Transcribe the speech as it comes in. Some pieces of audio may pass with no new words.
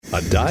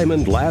A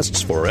diamond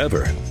lasts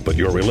forever, but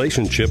your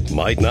relationship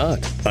might not.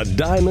 A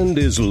diamond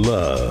is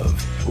love.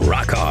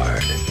 Rock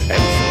hard.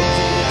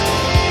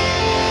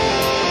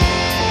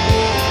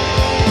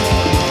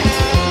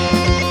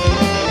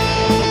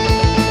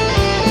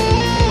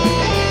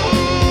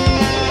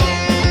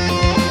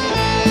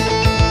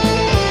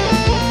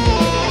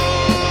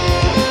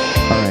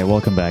 All right,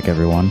 welcome back,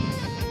 everyone.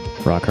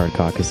 Rock Hard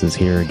Caucus is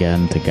here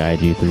again to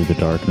guide you through the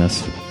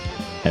darkness.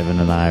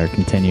 Evan and I are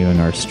continuing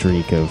our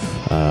streak of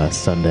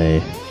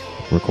Sunday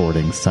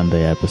recordings,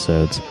 Sunday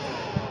episodes.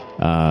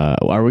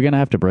 Are we going to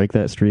have to break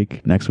that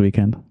streak next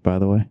weekend, by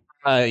the way?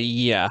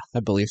 Yeah, I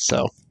believe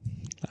so.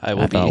 I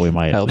thought we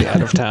might. I'll be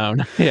out of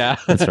town. Yeah.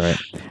 That's right.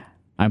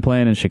 I'm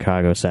playing in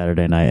Chicago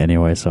Saturday night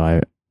anyway, so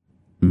I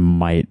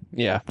might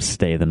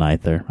stay the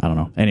night there. I don't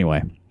know.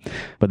 Anyway,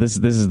 but this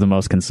is the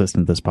most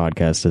consistent this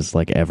podcast has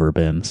ever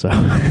been, so...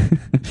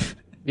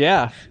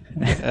 Yeah.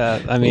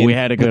 I mean, we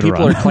had a good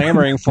people run. are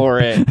clamoring for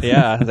it.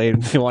 Yeah, they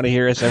want to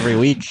hear us every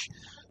week,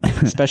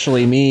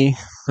 especially me.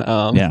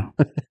 Yeah.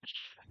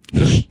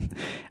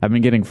 I've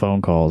been getting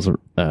phone calls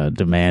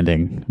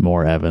demanding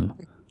more Evan.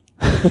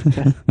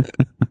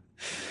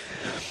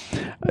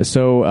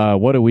 So,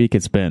 what a week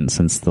it's been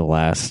since the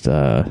last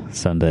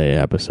Sunday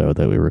episode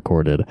that we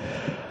recorded.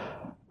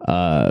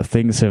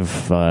 Things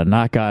have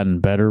not gotten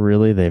better,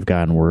 really. They've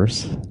gotten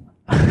worse.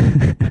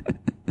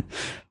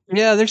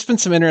 Yeah, there's been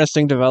some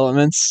interesting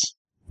developments.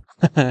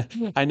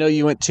 I know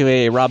you went to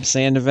a Rob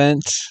Sand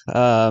event.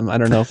 I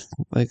don't know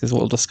if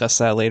we'll discuss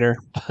that later.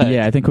 But...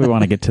 Yeah, I think we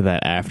want to get to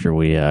that after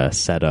we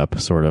set up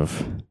sort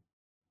of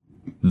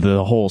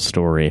the whole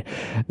story.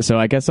 So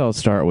I guess I'll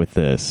start with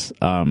this.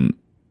 The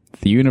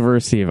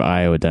University of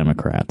Iowa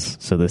Democrats.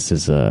 So this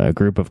is a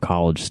group of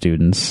college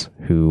students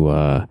who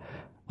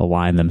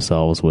align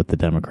themselves with the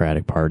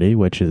Democratic Party,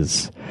 which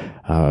is...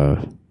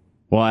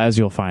 well, as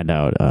you'll find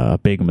out, a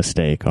big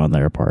mistake on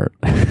their part.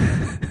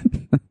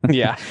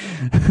 Yeah.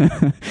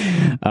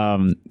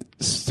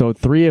 So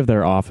 3 of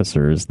their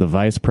officers, the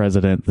vice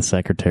president, the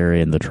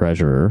secretary, and the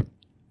treasurer,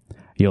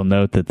 you'll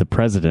note that the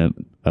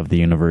president of the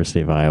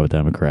University of Iowa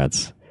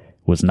Democrats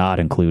was not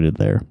included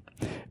there.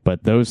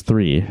 But those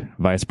 3,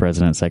 vice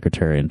president,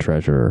 secretary, and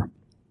treasurer,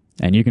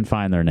 and you can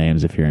find their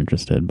names if you're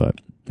interested, but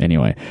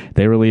anyway,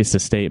 they released a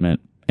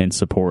statement in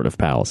support of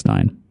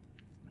Palestine.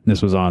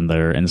 This was on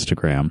their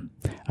Instagram.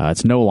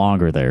 It's no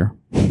longer there.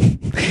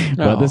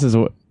 But this is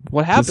what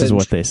happened. This is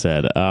what they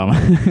said.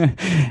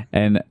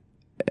 And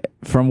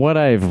from what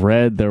I've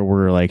read, there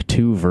were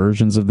 2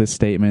 versions of this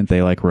statement.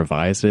 They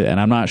revised it, and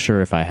I'm not sure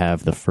if I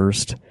have the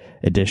first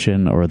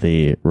edition or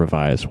the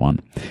revised one.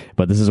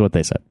 But this is what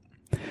they said.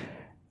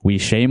 We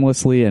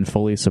shamelessly and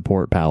fully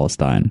support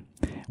Palestine.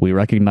 We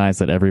recognize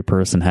that every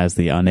person has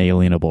the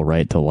unalienable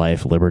right to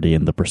life, liberty,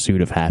 and the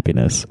pursuit of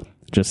happiness,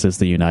 just as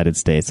the United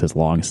States has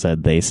long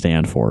said they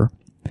stand for.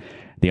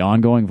 The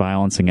ongoing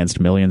violence against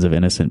millions of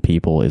innocent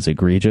people is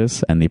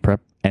egregious, and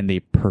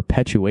the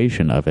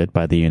perpetuation of it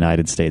by the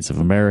United States of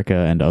America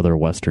and other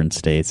Western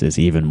states is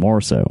even more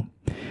so.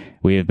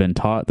 We have been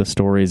taught the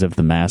stories of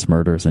the mass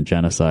murders and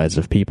genocides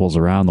of peoples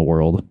around the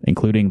world,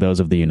 including those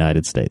of the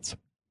United States.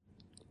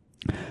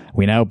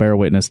 We now bear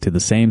witness to the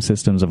same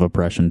systems of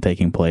oppression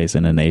taking place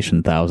in a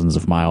nation thousands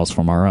of miles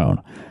from our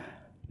own.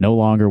 No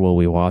longer will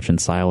we watch in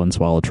silence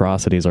while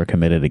atrocities are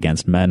committed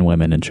against men,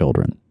 women, and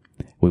children.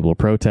 We will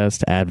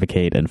protest,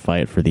 advocate, and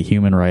fight for the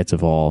human rights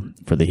of all,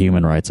 for the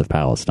human rights of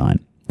Palestine.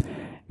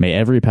 May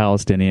every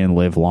Palestinian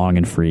live long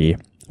and free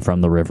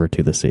from the river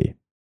to the sea.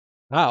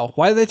 Wow.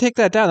 Why did they take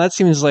that down? That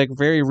seems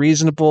very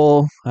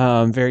reasonable,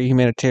 very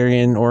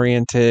humanitarian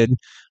oriented.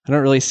 I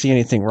don't really see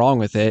anything wrong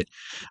with it.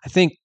 I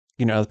think,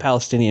 the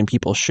Palestinian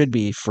people should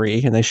be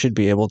free, and they should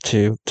be able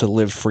to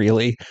live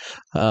freely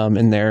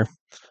in their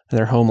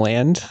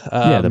homeland.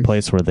 The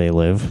place where they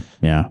live.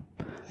 Yeah.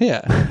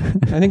 Yeah.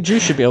 I think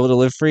Jews should be able to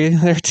live free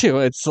there too.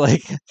 It's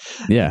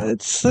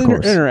it's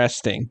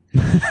interesting.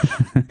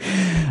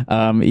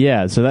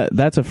 So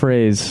that's a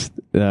phrase,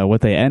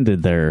 what they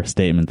ended their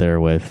statement there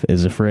with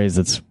is a phrase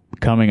that's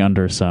coming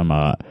under some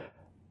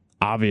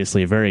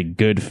obviously very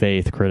good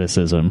faith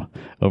criticism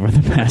over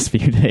the past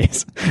few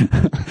days.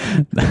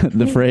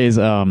 The phrase,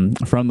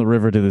 from the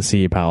river to the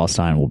sea,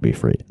 Palestine will be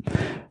free.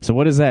 So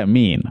what does that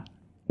mean?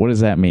 What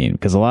does that mean?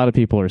 Because a lot of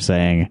people are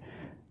saying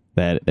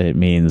that it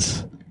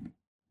means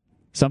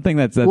something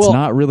that's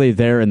not really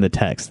there in the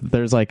text.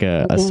 There's a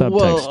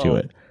subtext to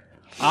it.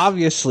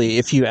 Obviously,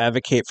 if you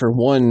advocate for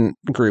one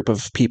group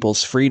of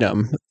people's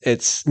freedom,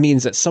 it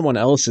means that someone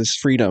else's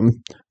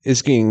freedom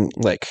is being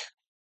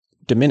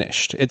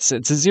diminished. It's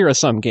a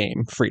zero-sum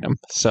game, freedom.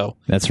 So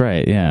that's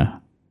right. Yeah,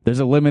 there's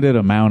a limited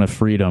amount of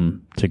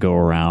freedom to go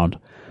around,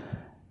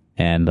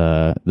 and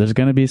there's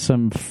going to be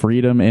some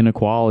freedom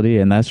inequality,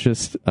 and that's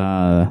just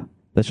the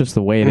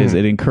way it is.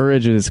 It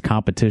encourages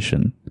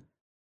competition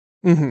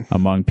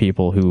among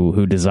people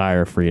who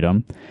desire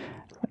freedom.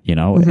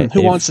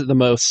 Who wants it the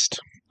most?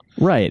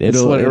 Right.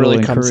 It'll really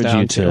encourage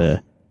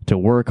you to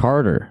work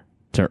harder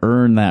to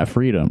earn that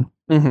freedom.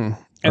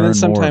 Mm-hmm. And then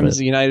sometimes it.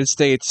 the United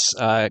States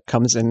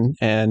comes in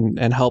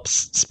and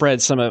helps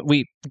spread some of.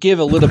 We give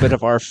a little bit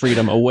of our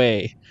freedom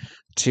away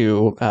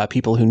to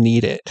people who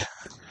need it.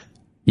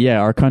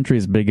 Yeah, our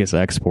country's biggest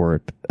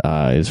export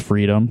is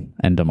freedom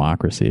and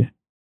democracy.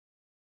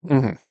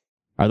 Mm-hmm.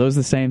 Are those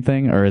the same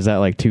thing, or is that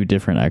like two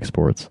different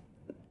exports?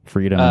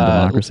 Freedom and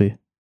democracy?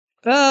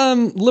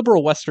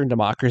 Liberal Western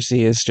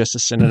democracy is just a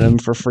synonym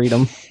for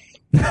freedom.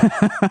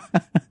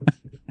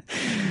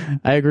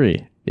 I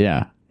agree.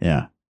 Yeah.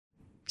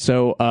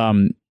 So,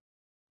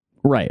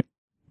 right.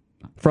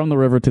 From the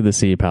river to the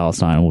sea,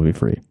 Palestine will be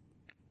free.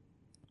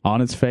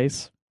 On its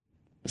face,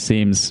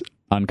 seems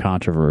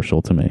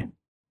uncontroversial to me.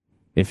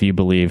 If you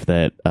believe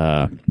that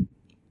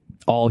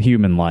all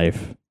human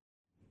life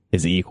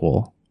is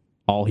equal,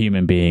 all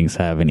human beings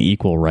have an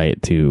equal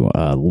right to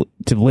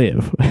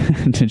live,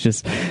 to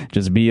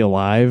just be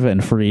alive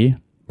and free,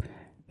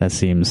 that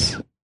seems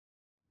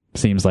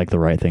like the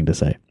right thing to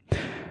say.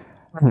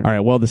 All right.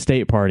 Well, the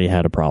state party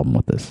had a problem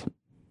with this,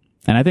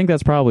 and I think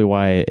that's probably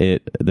why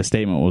the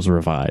statement was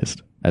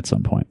revised at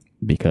some point,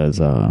 because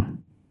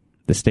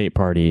the state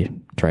party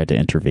tried to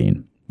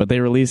intervene. But they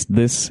released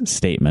this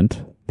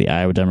statement, the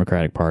Iowa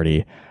Democratic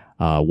Party,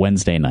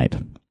 Wednesday night.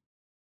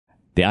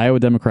 The Iowa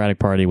Democratic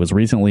Party was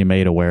recently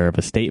made aware of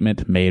a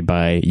statement made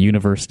by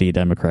University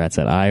Democrats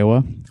at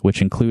Iowa,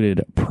 which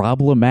included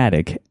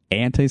problematic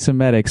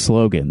anti-Semitic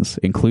slogans,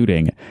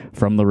 including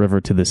 "From the river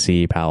to the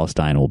sea,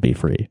 Palestine will be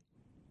free."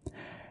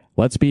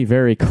 Let's be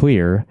very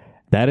clear,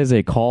 that is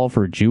a call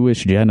for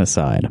Jewish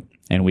genocide,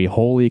 and we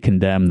wholly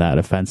condemn that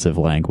offensive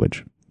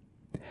language.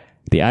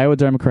 The Iowa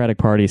Democratic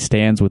Party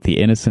stands with the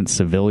innocent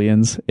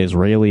civilians,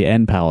 Israeli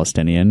and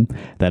Palestinian,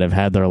 that have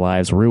had their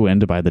lives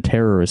ruined by the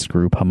terrorist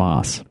group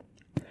Hamas.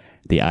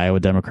 The Iowa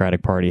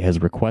Democratic Party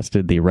has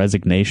requested the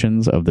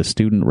resignations of the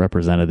student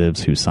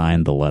representatives who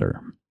signed the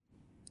letter.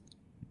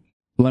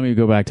 Let me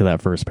go back to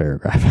that first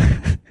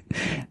paragraph.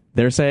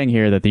 They're saying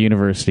here that the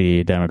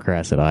University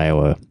Democrats at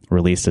Iowa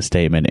released a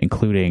statement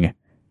including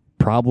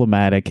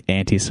problematic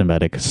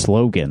anti-Semitic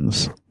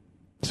slogans.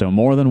 So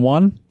more than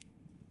one?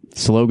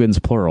 Slogans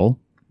plural.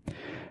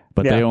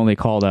 But they only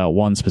called out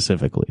one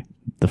specifically.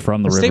 The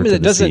 "From the river to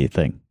the sea"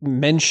 thing.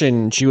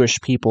 Mention Jewish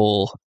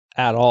people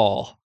at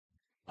all.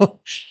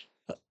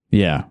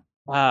 Yeah.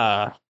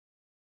 Some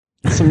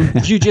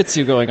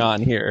jujitsu going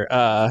on here.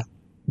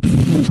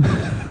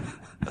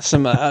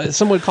 Some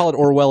would call it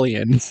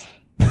Orwellian.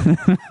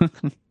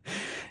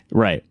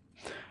 Right.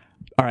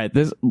 All right.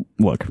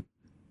 Look.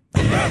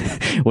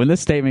 When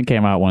this statement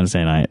came out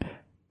Wednesday night,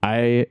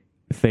 I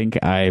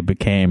think I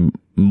became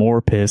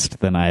more pissed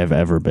than I have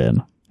ever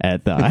been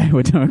at the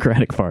Iowa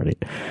Democratic Party.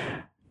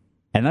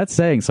 And that's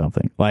saying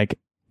something. Like,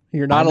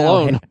 you're not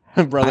alone,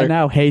 brother. I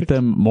now hate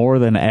them more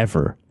than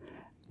ever.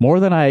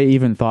 More than I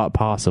even thought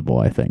possible,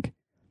 I think.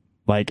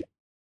 Like,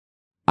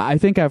 I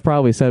think I've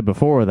probably said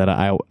before that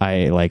I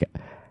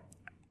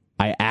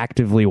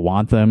actively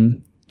want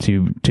them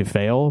to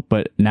fail,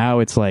 but now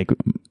it's like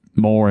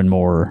more and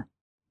more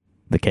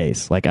the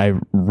case. Like, I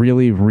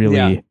really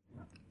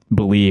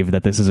believe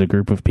that this is a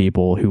group of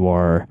people who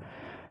are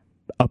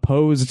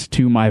opposed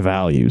to my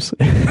values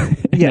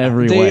in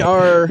every way. They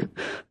are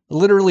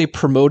literally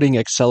promoting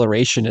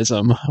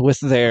accelerationism with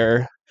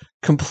their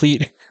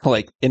complete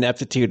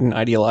ineptitude and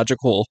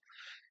ideological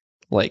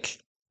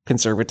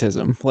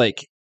conservatism.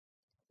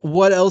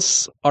 What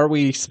else are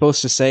we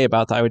supposed to say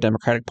about the Iowa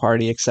Democratic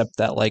Party except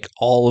that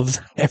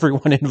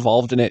everyone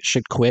involved in it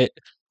should quit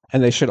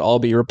and they should all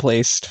be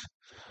replaced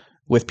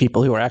with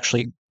people who are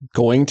actually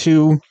going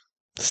to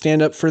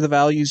stand up for the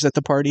values that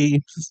the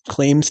party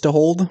claims to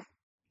hold?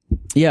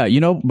 Yeah,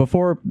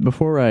 before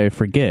I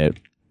forget,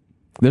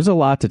 there's a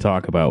lot to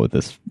talk about with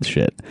this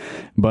shit.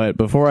 But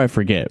before I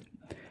forget,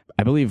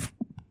 I believe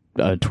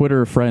a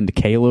Twitter friend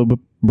Caleb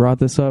brought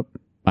this up.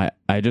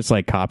 I just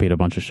copied a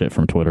bunch of shit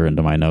from Twitter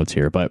into my notes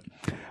here, but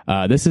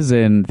this is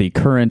in the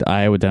current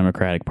Iowa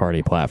Democratic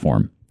Party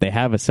platform. They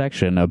have a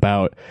section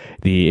about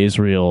the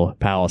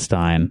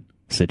Israel-Palestine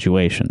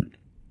situation.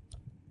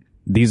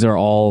 These are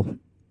all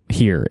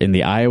here in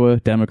the Iowa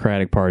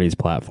Democratic Party's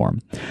platform.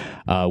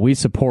 We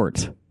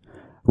support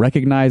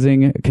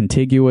recognizing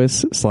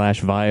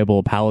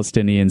contiguous/viable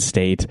Palestinian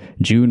state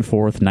June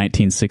 4th,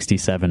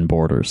 1967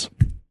 borders.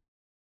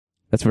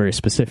 That's very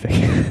specific.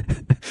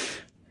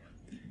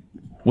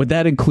 Would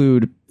that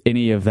include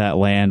any of that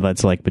land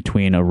that's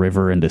between a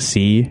river and a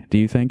sea, do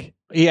you think?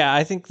 Yeah,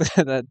 I think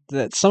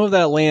that some of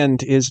that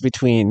land is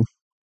between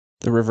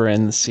the river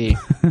and the sea.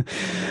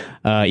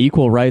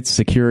 Equal rights,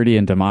 security,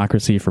 and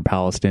democracy for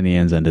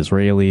Palestinians and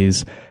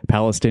Israelis.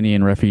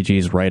 Palestinian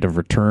refugees' right of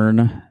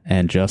return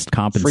and just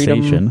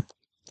compensation.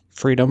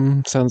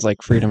 Freedom sounds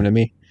like freedom to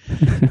me.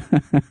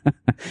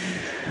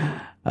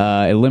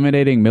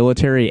 Eliminating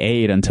military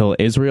aid until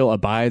Israel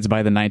abides by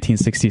the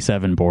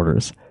 1967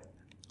 borders.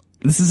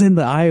 This is in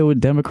the Iowa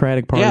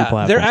Democratic Party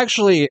platform. They're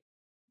actually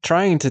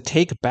trying to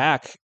take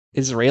back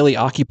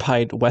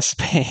Israeli-occupied West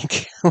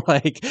Bank.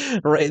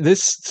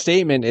 This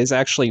statement is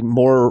actually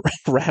more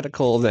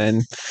radical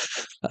than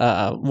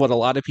what a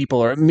lot of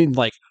people are.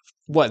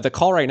 what the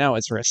call right now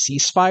is for a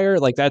ceasefire.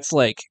 Like that's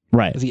like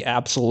Right. the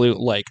absolute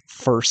like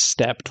first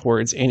step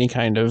towards any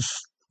kind of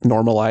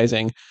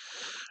normalizing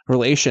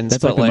relations.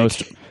 That's but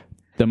like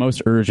the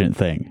most urgent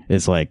thing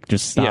is like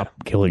just stop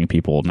killing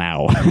people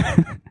now.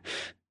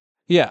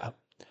 Yeah.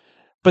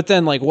 But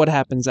then like what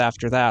happens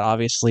after that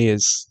obviously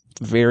is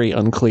very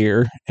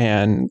unclear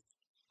and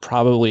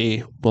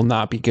probably will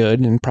not be good,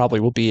 and probably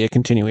will be a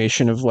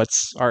continuation of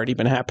what's already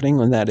been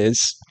happening, and that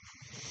is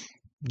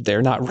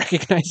they're not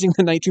recognizing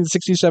the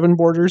 1967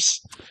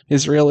 borders.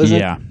 Israel isn't.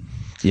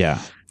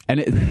 Yeah.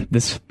 And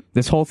this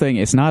whole thing,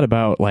 it's not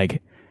about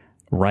like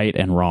right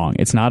and wrong.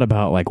 It's not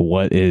about like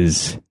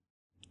what's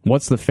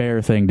the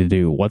fair thing to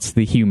do, what's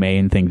the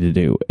humane thing to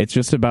do. It's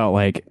just about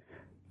like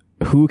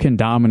who can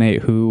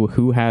dominate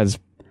who has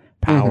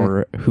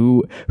power,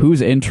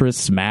 whose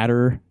interests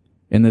matter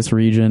in this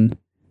region.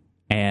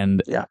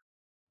 And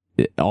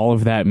all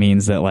of that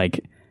means that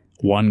like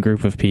one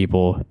group of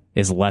people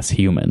is less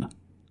human.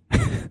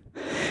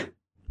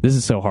 This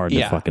is so hard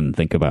to fucking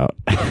think about.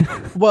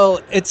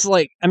 Well, it's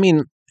like, I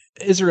mean,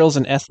 Israel's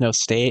an ethno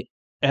state,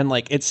 and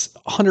like it's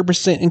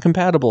 100%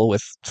 incompatible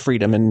with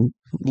freedom and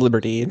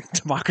liberty and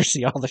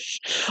democracy,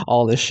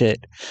 all this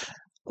shit.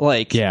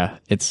 Like,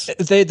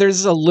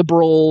 there's a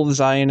liberal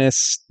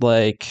Zionist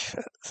like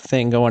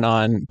thing going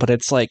on, but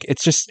it's like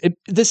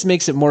this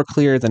makes it more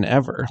clear than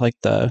ever. Like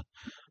the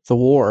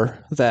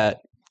war, that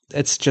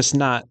it's just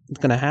not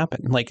going to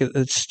happen. Like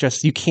it's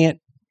just you can't.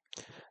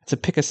 It's a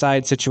pick a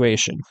side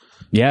situation.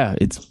 Yeah,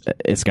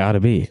 it's got to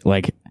be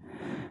like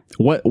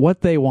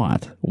what they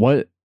want,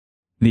 what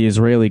the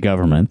Israeli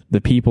government,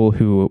 the people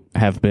who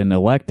have been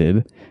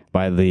elected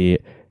by the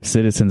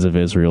citizens of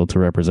Israel to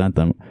represent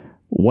them,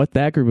 what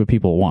that group of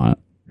people want,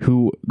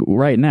 who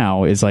right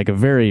now is like a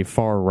very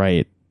far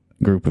right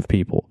group of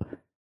people.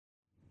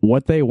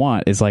 What they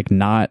want is like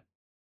not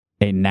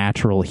a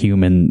natural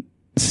human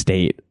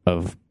state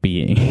of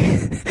being.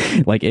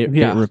 Like it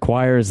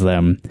requires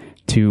them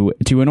to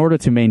in order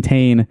to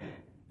maintain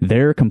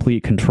their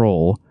complete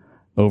control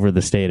over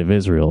the state of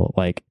Israel,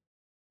 like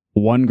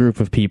one group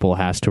of people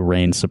has to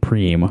reign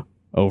supreme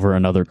over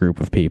another group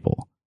of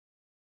people.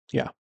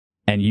 Yeah.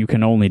 And you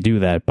can only do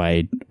that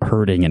by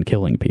hurting and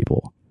killing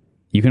people.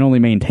 You can only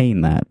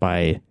maintain that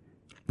by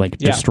like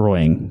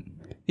destroying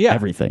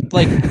everything.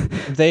 Like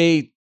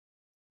they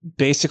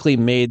basically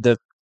made the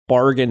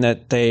bargain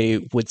that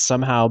they would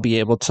somehow be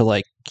able to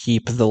like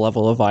keep the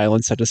level of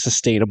violence at a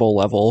sustainable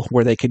level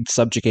where they could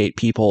subjugate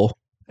people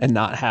and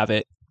not have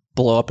it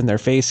blow up in their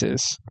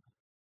faces.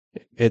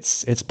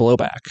 It's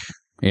blowback.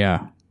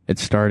 Yeah,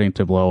 it's starting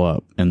to blow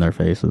up in their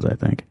faces, I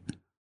think.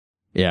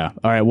 Yeah.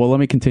 All right, well, let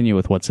me continue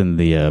with what's in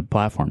the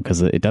platform,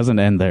 because it doesn't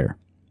end there.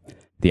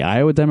 The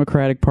Iowa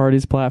Democratic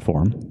Party's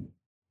platform,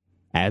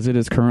 as it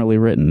is currently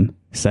written,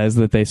 says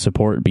that they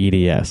support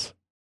BDS.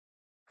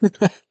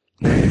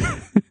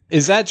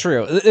 Is that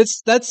true?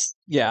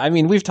 I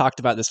mean, we've talked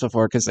about this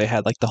before because they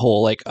had like the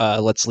whole like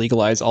let's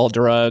legalize all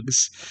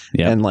drugs,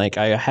 and like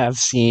I have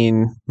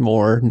seen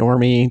more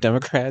normie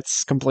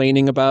Democrats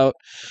complaining about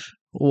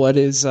what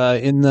is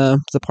in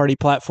the party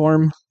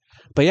platform.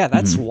 But yeah,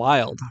 that's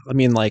wild. I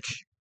mean, like,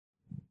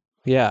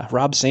 yeah,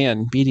 Rob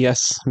Sand,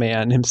 BDS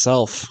man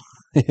himself,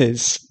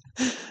 is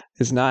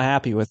not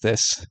happy with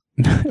this.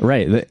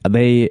 Right.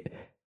 The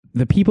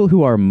people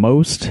who are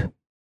most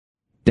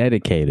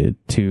dedicated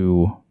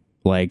to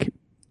like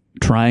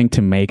trying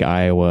to make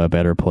Iowa a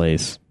better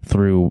place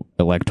through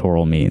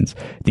electoral means,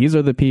 these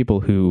are the people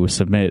who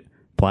submit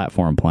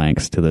platform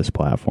planks to this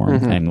platform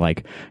and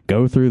like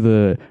go through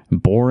the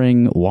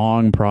boring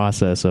long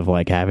process of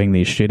like having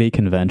these shitty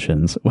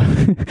conventions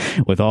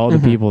with all the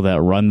people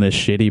that run this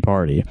shitty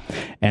party,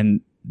 and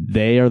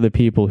they are the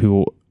people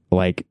who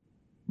like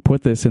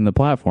put this in the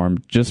platform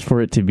just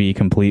for it to be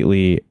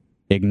completely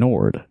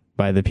ignored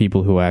by the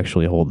people who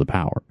actually hold the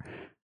power.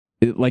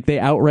 Like they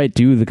outright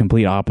do the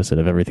complete opposite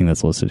of everything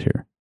that's listed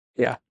here.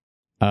 Yeah.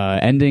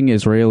 Ending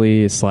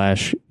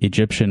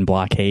Israeli/Egyptian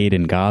blockade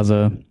in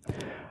Gaza,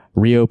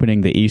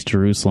 reopening the East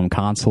Jerusalem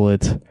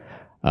consulate,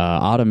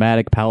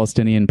 automatic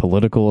Palestinian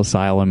political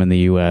asylum in the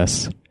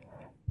U.S.,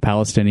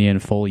 Palestinian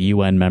full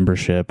UN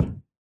membership,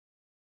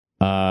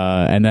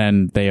 and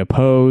then they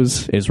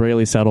oppose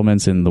Israeli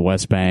settlements in the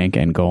West Bank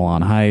and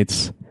Golan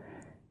Heights.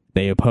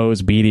 They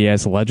oppose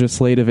BDS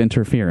legislative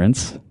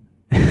interference.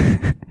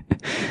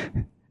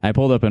 I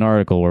pulled up an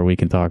article where we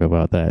can talk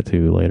about that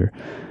too later.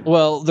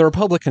 Well, the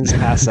Republicans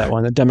passed that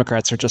one. The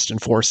Democrats are just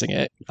enforcing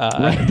it.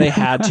 Right. They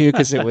had to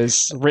because it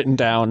was written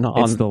down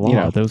on it's the law. You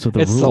know, those are the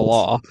rules. It's the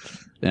law.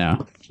 Yeah.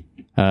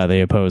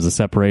 They oppose the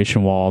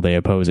separation wall. They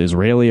oppose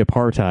Israeli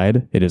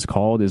apartheid. It is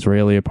called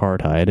Israeli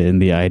apartheid in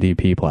the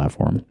IDP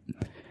platform.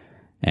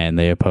 And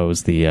they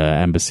oppose the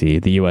embassy,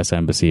 the U.S.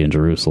 embassy in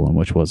Jerusalem,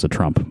 which was a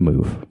Trump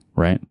move,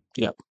 right?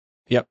 Yep.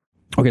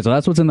 Okay, so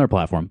that's what's in their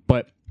platform.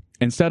 But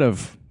instead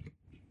of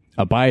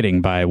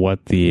abiding by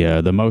what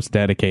the most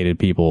dedicated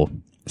people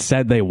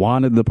said they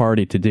wanted the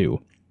party to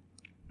do,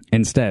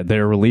 Instead,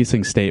 they're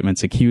releasing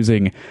statements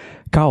accusing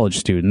college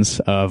students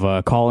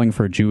of calling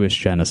for Jewish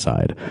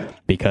genocide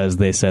because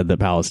they said that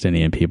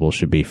Palestinian people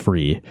should be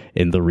free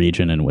in the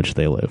region in which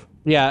they live.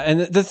 Yeah,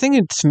 and the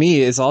thing to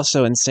me is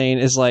also insane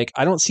is like,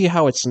 I don't see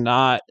how it's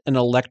not an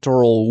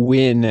electoral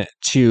win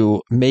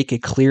to make a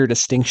clear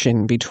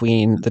distinction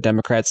between the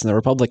Democrats and the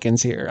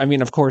Republicans here. I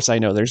mean, of course, I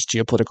know there's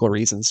geopolitical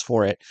reasons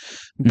for it,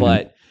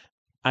 but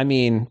I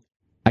mean,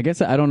 I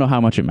guess I don't know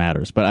how much it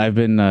matters, but I've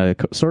been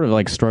sort of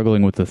like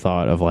struggling with the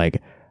thought of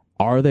like,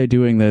 are they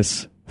doing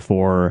this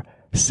for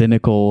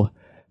cynical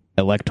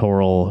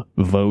electoral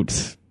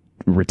vote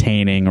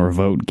retaining or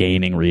vote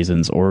gaining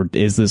reasons, or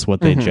is this what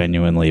they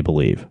genuinely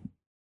believe?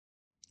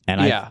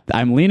 And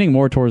I'm leaning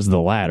more towards the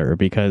latter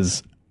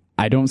because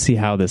I don't see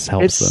how this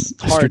helps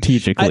them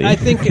strategically. I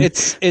think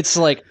it's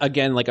like,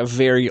 again, like a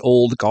very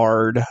old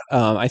guard.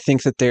 I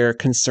think that they're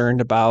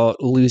concerned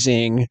about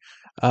losing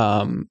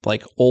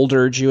like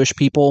older Jewish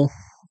people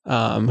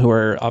who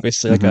are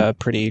obviously like a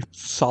pretty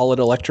solid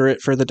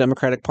electorate for the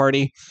Democratic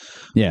Party.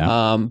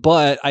 Yeah.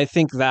 But I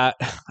think that,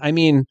 I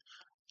mean,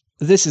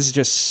 this is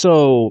just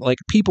so like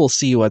people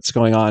see what's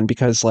going on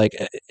because like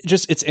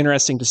just it's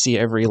interesting to see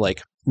every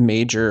like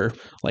major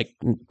like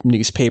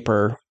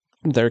newspaper,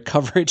 their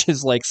coverage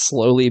is like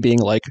slowly being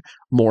like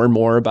more and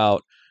more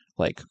about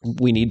like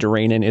we need to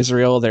rein in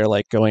Israel. They're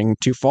like going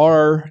too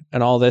far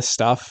and all this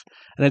stuff.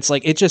 And it's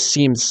like it just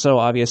seems so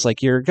obvious.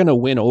 Like you're going to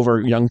win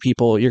over young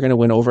people. You're going to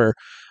win over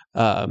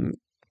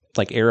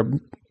like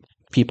Arab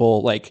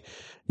people. Like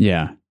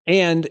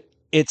and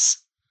it's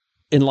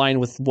in line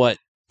with what,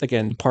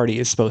 again, the party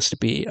is supposed to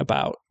be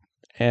about.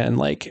 And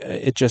like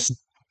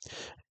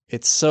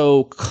it's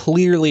so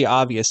clearly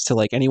obvious to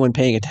like anyone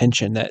paying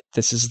attention that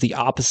this is the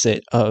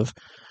opposite of,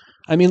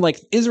 I mean, like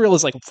Israel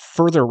is like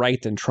further right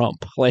than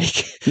Trump.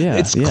 Like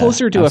it's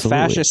closer to absolutely.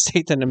 A fascist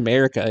state than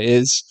America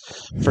is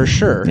for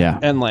sure.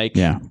 And like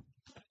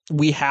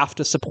we have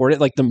to support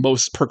it. Like the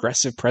most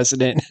progressive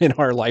president in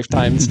our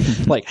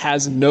lifetimes like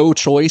has no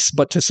choice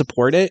but to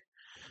support it.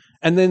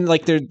 And then,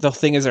 like, the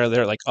thing is,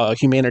 they're like a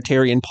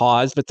humanitarian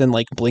pause, but then,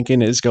 like,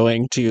 Blinken is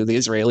going to the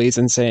Israelis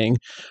and saying,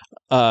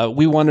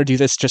 we want to do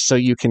this just so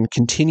you can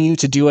continue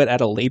to do it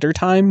at a later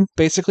time.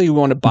 Basically, we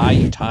want to buy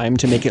you time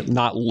to make it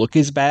not look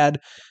as bad.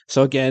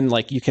 So, again,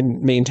 like, you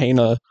can maintain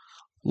a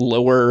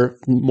lower,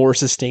 more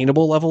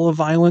sustainable level of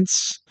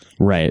violence.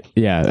 Right.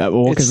 Yeah.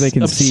 Well, because they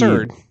can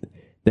absurd.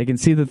 They can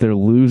see that they're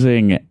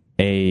losing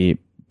a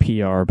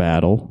PR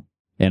battle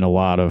in a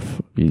lot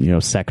of,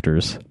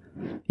 sectors.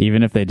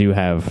 Even if they do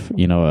have,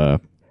 a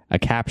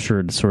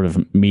captured sort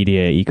of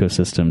media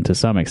ecosystem to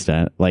some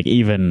extent, like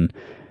even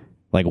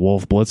like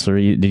Wolf Blitzer,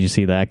 did you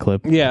see that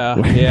clip?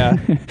 Yeah.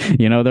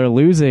 They're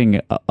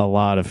losing a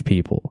lot of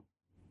people,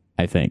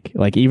 I think.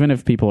 Like even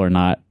if people are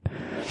not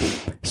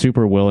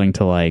super willing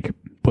to like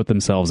put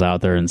themselves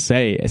out there and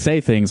say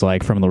things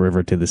like from the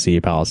river to the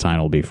sea, Palestine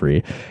will be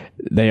free.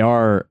 They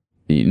are,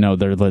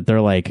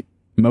 they're like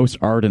most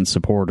ardent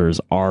supporters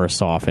are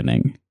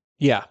softening.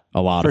 Yeah,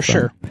 a lot for of them.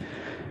 Sure.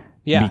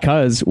 Yeah.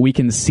 Because we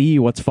can see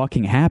what's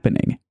fucking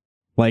happening.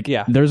 Like,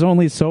 there's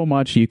only so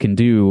much you can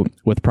do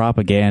with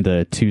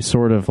propaganda to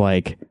sort of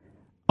like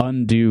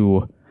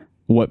undo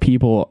what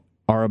people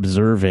are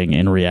observing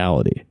in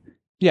reality.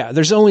 Yeah,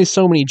 there's only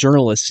so many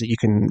journalists that you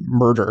can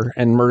murder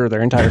and murder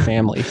their entire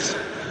families.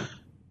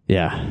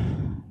 Yeah.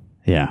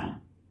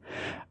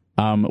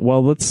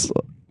 Well,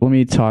 let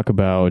me talk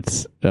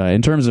about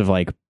in terms of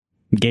like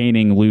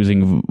gaining,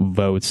 losing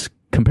votes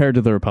compared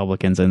to the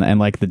Republicans and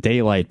like the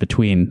daylight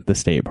between the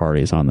state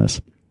parties on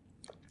this.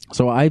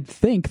 So I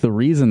think the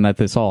reason that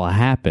this all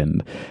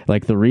happened,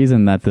 like the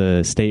reason that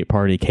the state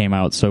party came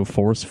out so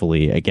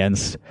forcefully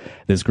against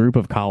this group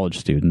of college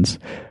students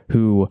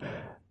who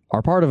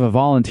are part of a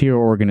volunteer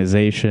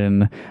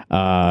organization,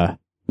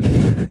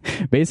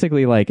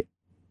 basically like,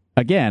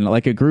 again,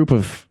 like a group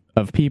of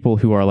people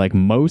who are like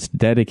most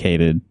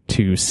dedicated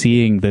to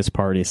seeing this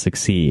party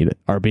succeed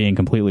are being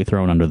completely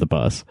thrown under the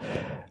bus.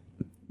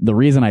 The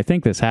reason I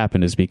think this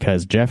happened is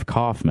because Jeff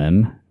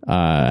Kaufman,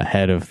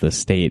 head of the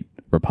state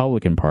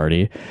Republican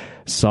Party,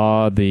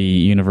 saw the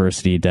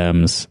University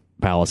Dems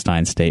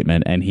Palestine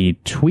statement and he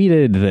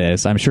tweeted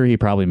this. I'm sure he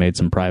probably made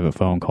some private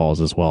phone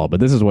calls as well, but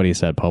this is what he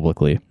said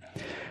publicly.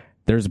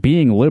 There's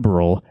being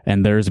liberal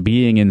and there's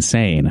being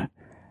insane.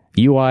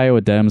 You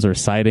Iowa Dems are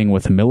siding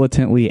with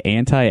militantly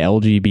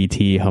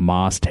anti-LGBT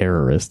Hamas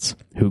terrorists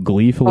who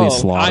gleefully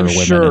slaughter women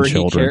and children. I'm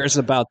sure he cares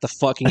about the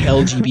fucking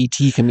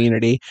LGBT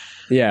community.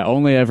 Yeah,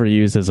 only ever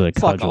used as a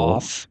Fuck cudgel.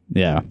 Off.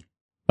 Yeah.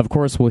 Of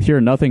course, we'll hear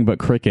nothing but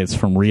crickets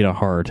from Rita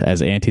Hart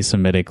as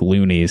anti-Semitic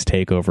loonies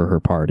take over her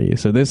party.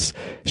 So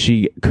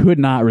she could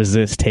not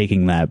resist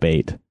taking that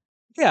bait.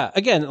 Yeah,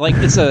 again, like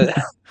it's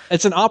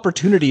an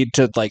opportunity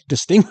to like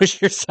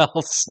distinguish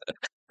yourselves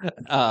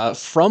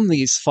from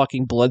these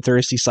fucking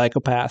bloodthirsty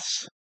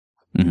psychopaths.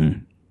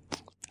 Mm-hmm.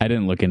 I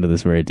didn't look into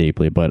this very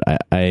deeply, but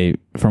I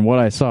from what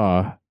I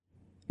saw,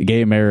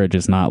 gay marriage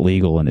is not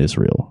legal in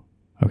Israel.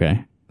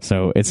 Okay,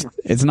 so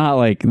it's not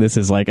like this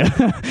is like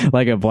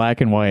like a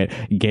black and white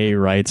gay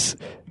rights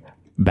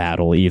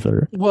battle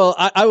either. Well,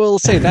 I will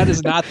say that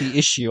is not the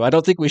issue. I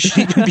don't think we should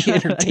even be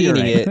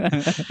entertaining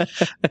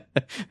it.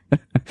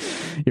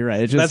 You're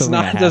right. It's just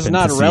that's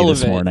not relevant.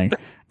 This morning.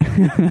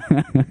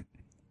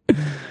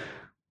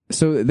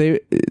 So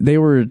they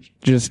were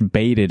just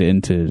baited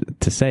into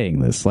saying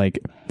this, like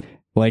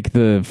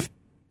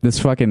this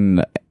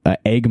fucking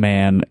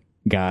Eggman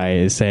guy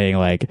is saying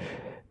like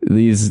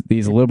these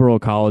liberal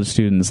college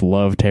students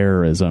love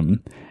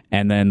terrorism,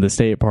 and then the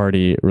state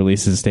party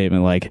releases a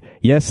statement like,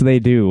 yes they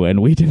do,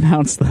 and we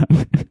denounce them.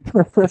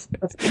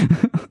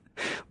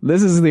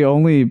 This is the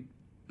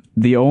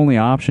only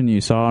option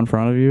you saw in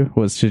front of you,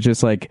 was to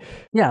just like,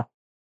 yeah,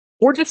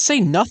 or just say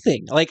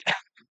nothing. Like,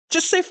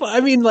 just say,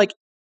 I mean, like,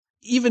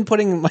 even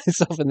putting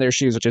myself in their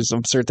shoes, which is an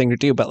absurd thing to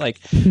do, but like,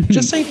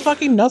 just say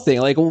fucking nothing.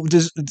 Like,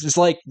 just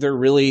like they're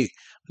really,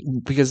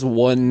 because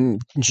one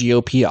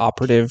GOP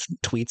operative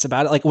tweets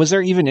about it. Like, was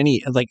there even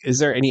any, like, is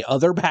there any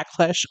other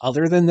backlash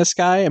other than this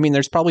guy? I mean,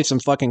 there's probably some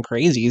fucking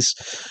crazies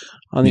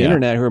on the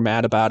internet who are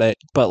mad about it,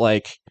 but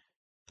like,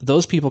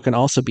 those people can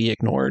also be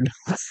ignored.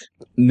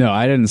 No,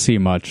 I didn't see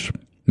much,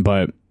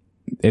 but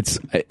it's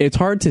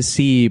hard to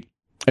see.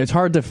 It's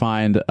hard to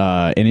find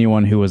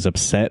anyone who was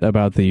upset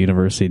about the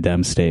University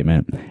Dem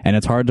statement, and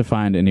it's hard to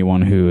find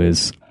anyone who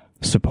is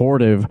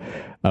supportive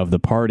of the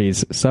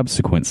party's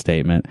subsequent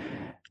statement.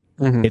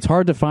 Mm-hmm. It's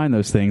hard to find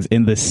those things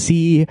in the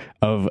sea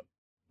of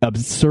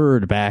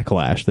absurd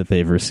backlash that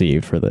they've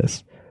received for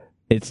this.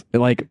 It's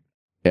like,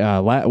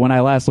 when I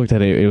last looked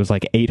at it, it was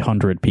like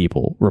 800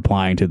 people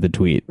replying to the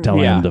tweet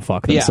telling them to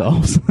fuck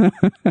themselves.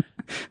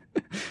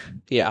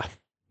 Yeah.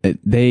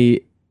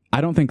 I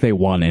don't think they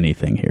won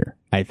anything here.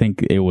 I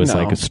think it was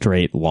like a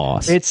straight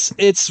loss.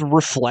 It's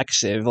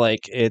reflexive.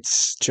 Like,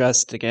 it's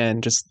just,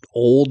 again, just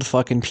old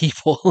fucking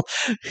people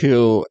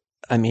who,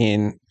 I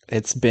mean,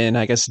 it's been,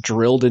 I guess,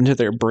 drilled into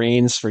their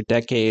brains for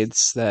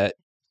decades that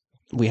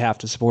we have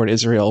to support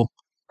Israel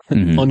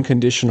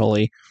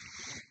unconditionally.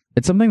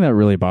 It's something that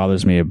really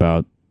bothers me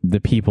about the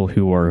people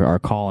who are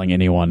calling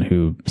anyone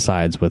who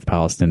sides with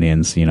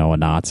Palestinians, you know, a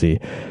Nazi.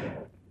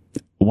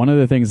 One of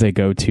the things they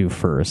go to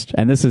first,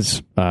 and this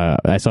is,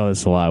 I saw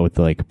this a lot with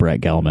like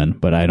Brett Gelman,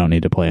 but I don't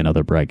need to play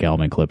another Brett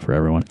Gelman clip for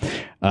everyone.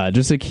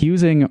 Just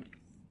accusing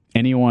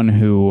anyone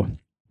who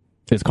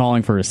is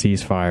calling for a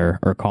ceasefire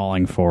or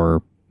calling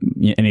for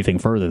anything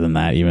further than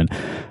that, even,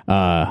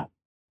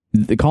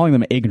 calling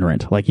them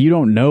ignorant. Like, you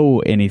don't know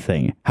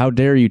anything. How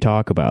dare you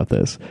talk about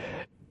this?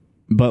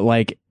 But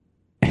like,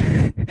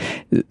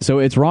 so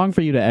it's wrong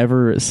for you to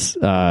ever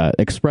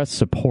express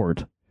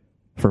support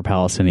for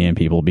Palestinian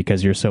people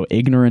because you're so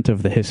ignorant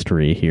of the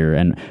history here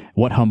and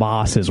what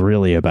Hamas is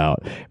really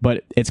about.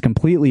 But it's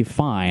completely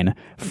fine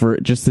for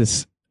just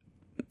this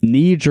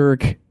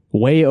knee-jerk,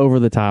 way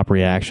over-the-top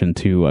reaction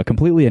to a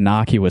completely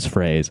innocuous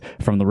phrase,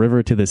 from the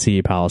river to the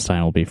sea,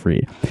 Palestine will be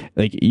free.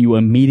 Like, you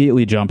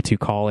immediately jump to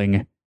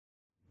calling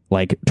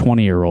like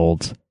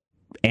 20-year-olds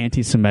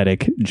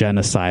anti-Semitic,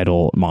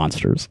 genocidal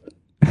monsters.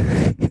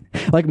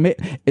 Like,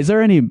 is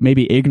there any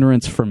maybe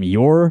ignorance from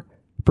your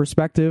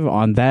perspective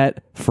on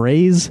that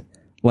phrase?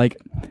 Like,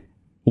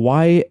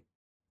 why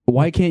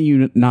can't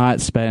you not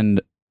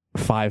spend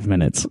 5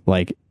 minutes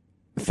like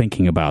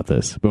thinking about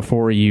this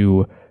before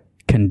you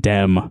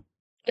condemn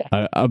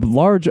a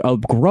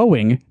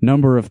growing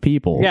number of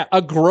people? Yeah,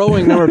 a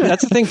growing number.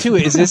 That's the thing too.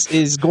 Is this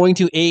is going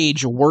to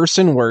age worse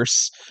and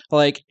worse?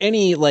 Like,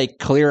 any like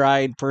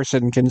clear-eyed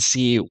person can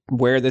see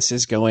where this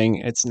is going.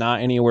 It's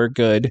not anywhere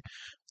good.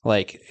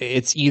 Like,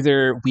 it's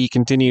either we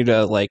continue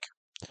to like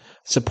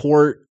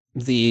support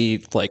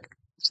the like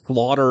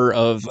slaughter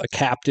of a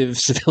captive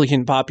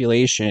civilian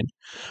population,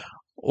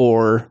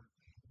 or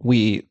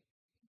we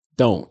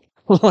don't,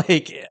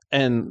 like,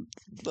 and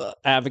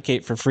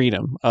advocate for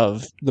freedom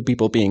of the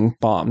people being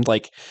bombed.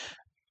 Like,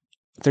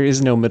 there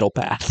is no middle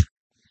path.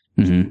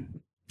 Mm-hmm.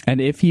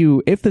 And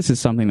if this is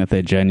something that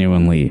they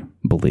genuinely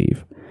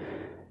believe,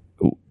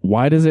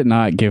 why does it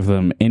not give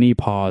them any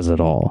pause at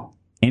all,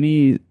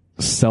 any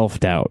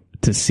self-doubt,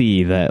 to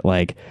see that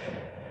like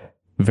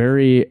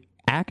very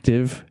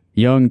active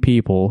young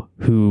people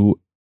who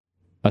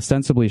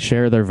ostensibly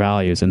share their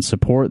values and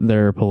support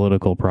their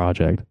political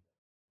project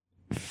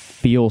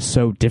feel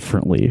so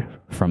differently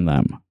from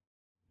them?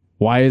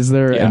 Why is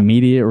there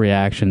immediate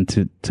reaction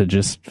to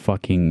just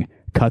fucking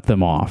cut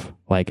them off?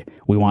 Like,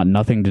 we want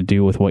nothing to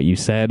do with what you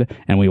said,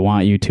 and we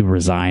want you to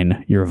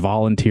resign your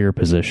volunteer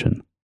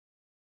position.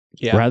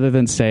 Yeah. Rather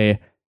than say,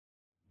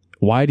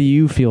 why do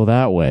you feel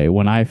that way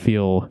when I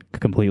feel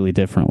completely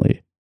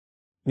differently?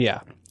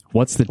 Yeah.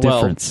 What's the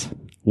difference?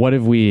 What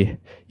have we,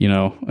 you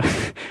know,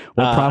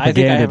 what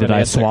propaganda did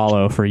I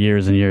swallow for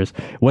years and years?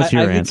 What's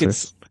your answer? I think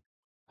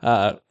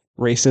it's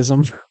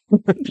racism.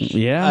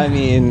 Yeah. I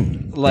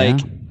mean, like,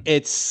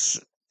 it's,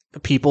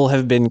 people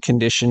have been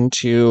conditioned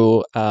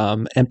to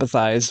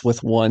empathize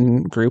with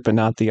one group and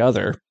not the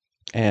other.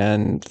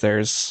 And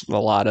there's a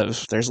lot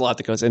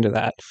that goes into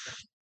that.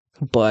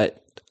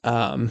 But,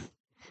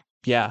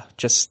 yeah,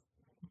 just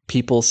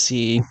people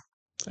see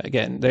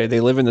again, they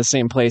live in the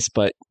same place,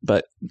 but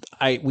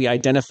we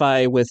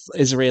identify with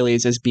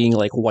Israelis as being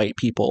like white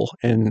people,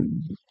 and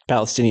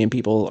Palestinian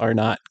people are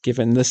not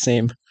given the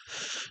same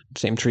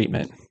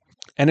treatment.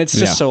 And it's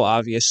just so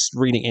obvious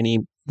reading any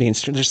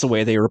mainstream, just the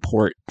way they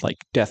report like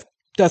death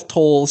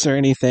tolls or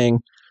anything.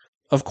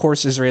 Of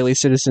course, Israeli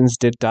citizens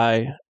did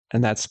die,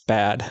 and that's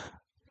bad.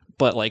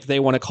 But like they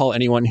want to call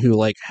anyone who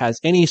like has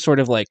any sort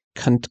of like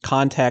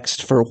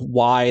context for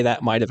why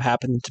that might have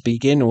happened to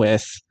begin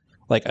with,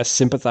 like a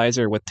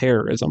sympathizer with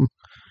terrorism.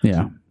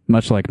 Yeah,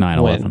 much like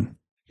 9/11.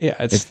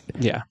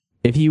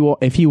 If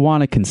you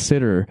want to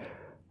consider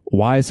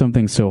why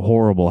something so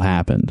horrible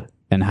happened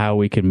and how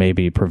we could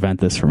maybe prevent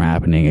this from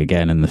happening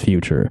again in the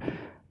future,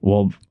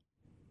 well,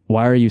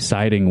 why are you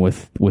siding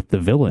with the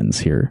villains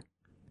here?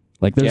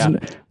 Like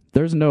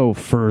there's no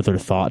further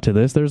thought to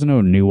this. There's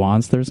no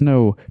nuance. There's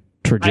no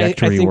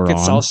trajectory I think we're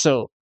it's on.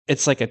 Also,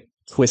 it's like a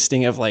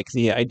twisting of like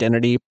the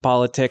identity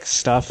politics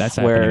stuff. That's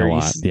happening a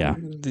lot. Yeah.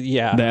 The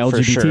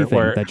LGBT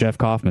thing that Jeff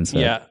Kaufman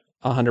said. Yeah,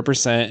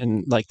 100%.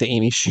 And like the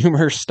Amy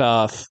Schumer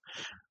stuff,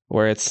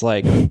 where it's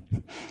like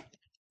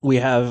we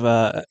have,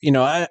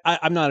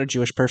 I'm not a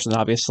Jewish person,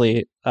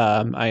 obviously.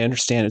 I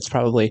understand it's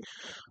probably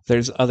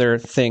there's other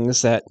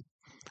things that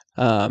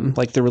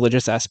like the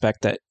religious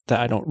aspect that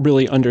I don't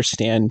really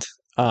understand.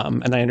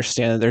 And I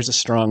understand that there's a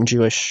strong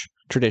Jewish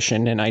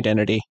tradition and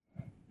identity.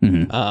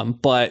 Mm-hmm.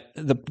 But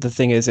the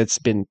thing is, it's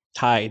been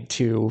tied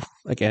to,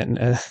 again,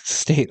 a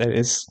state that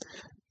is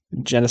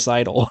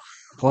genocidal.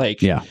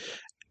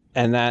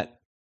 And that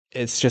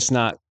it's just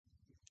not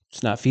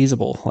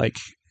feasible. Like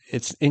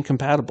it's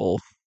incompatible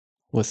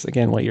with,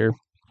 again, what your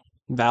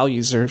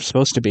values are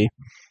supposed to be.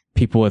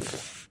 People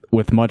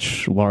with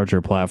much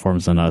larger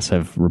platforms than us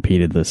have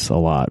repeated this a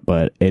lot,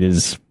 but it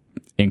is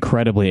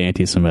incredibly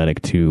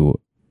anti-Semitic to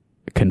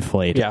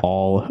conflate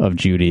all of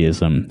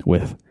Judaism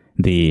with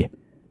the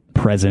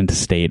present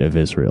state of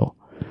Israel.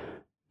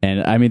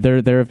 And I mean,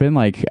 there have been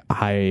like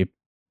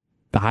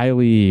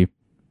highly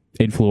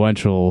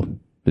influential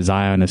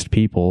Zionist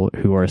people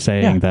who are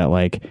saying that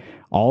like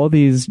all of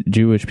these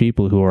Jewish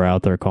people who are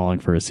out there calling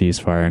for a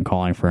ceasefire and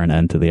calling for an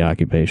end to the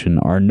occupation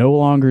are no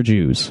longer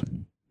Jews.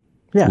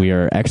 Yeah. We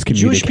are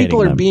excommunicating Jewish people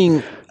them are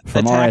being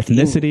from our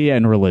ethnicity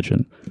and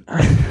religion.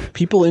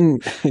 People in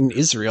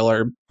Israel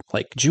are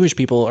like Jewish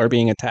people are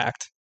being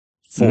attacked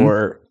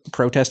for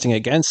protesting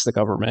against the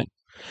government,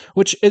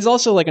 which is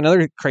also like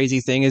another crazy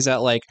thing is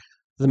that like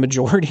the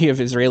majority of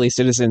Israeli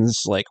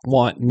citizens like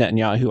want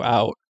Netanyahu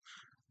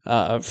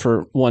out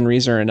for one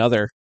reason or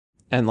another.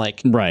 And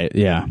like, right.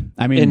 Yeah.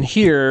 I mean, and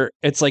here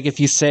it's like,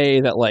 if you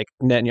say that like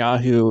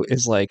Netanyahu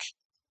is like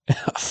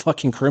a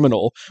fucking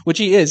criminal, which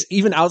he is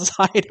even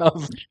outside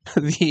of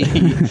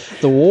the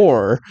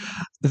war,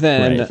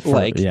 then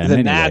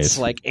then that's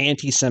like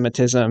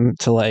anti-Semitism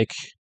to like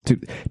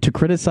to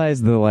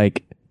criticize the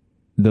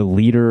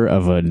leader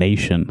of a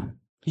nation.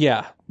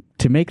 Yeah.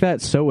 To make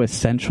that so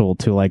essential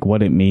to like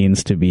what it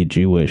means to be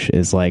Jewish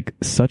is like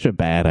such a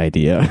bad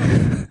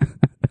idea.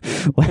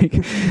 like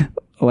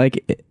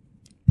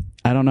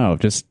I don't know,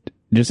 just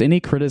any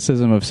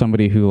criticism of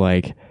somebody who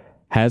like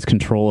has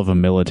control of a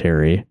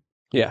military.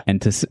 Yeah.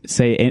 And to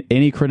say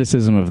any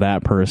criticism of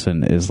that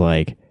person is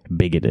like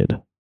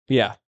bigoted.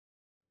 Yeah.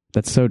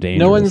 That's so dangerous.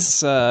 No one's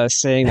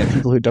saying that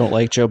people who don't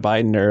like Joe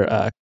Biden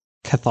are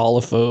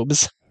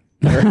Catholiphobes.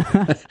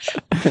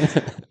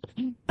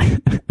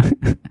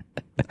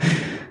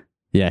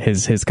 Yeah,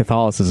 his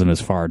Catholicism is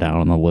far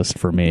down on the list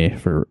for me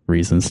for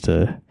reasons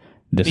to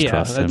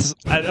distrust him.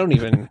 I don't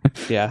even.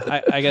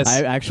 Yeah, I guess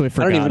I actually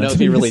forgot. I don't even know if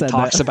he really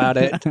talks about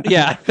it.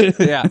 Yeah,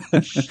 yeah.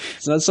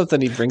 So that's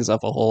something he brings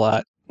up a whole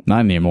lot.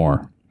 Not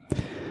anymore.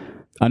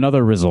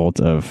 Another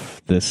result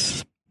of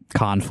this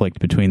conflict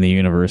between the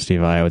University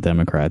of Iowa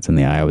Democrats and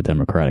the Iowa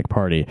Democratic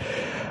Party,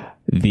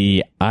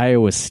 the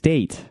Iowa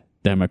State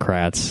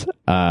Democrats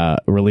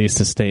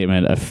released a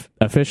statement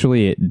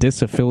officially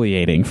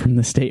disaffiliating from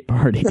the state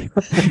party.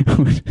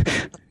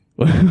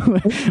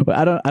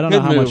 I don't know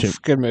how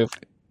much. Good move.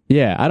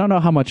 Yeah, I don't know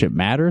how much it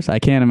matters. I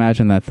can't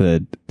imagine that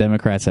the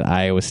Democrats at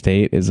Iowa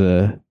State is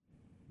a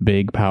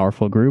big,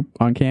 powerful group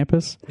on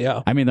campus.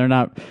 Yeah. I mean, they're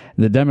not.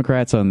 The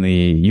Democrats on the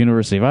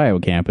University of Iowa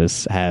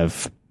campus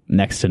have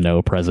next to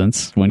no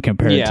presence when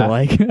compared to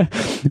like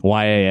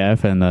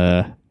YAF and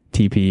the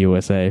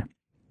TPUSA.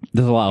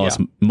 There's a lot less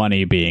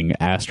money being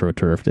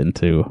astroturfed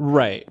into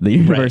the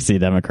University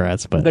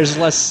Democrats, but there's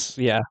less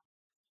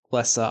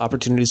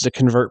opportunities to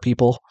convert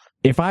people.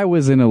 If I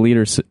was in a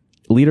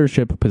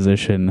leadership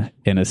position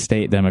in a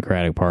state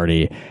Democratic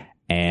Party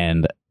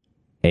and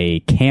a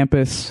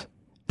campus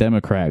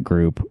Democrat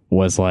group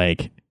was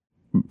like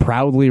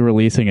proudly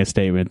releasing a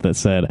statement that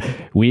said,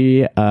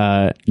 we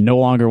no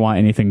longer want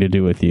anything to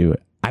do with you,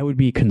 I would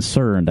be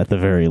concerned at the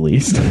very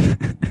least.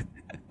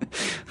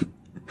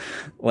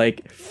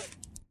 Like,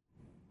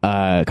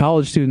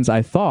 college students,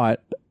 I thought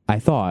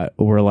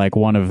were like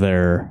one of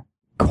their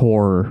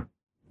core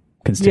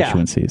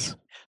constituencies.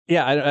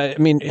 Yeah, I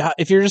mean,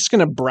 if you're just going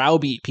to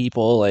browbeat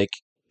people, like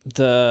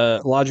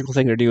the logical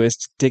thing to do is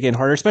to dig in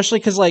harder, especially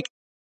because like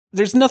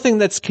there's nothing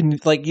that's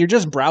like you're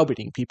just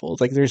browbeating people.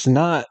 Like there's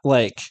not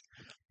like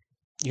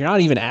you're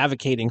not even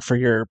advocating for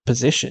your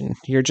position.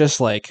 You're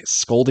just like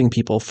scolding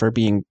people for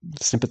being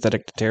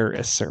sympathetic to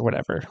terrorists or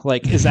whatever.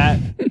 Like, is that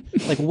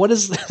like what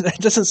is that?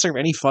 Doesn't serve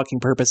any fucking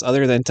purpose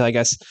other than to, I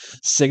guess,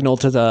 signal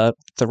to the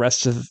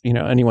rest of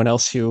anyone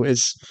else who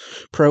is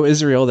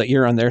pro-Israel that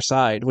you're on their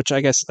side. Which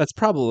I guess that's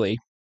probably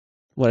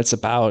what it's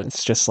about.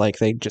 It's just like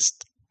they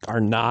just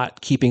are not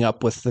keeping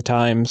up with the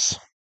times.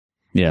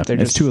 Yeah, They're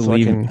it's just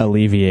to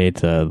alleviate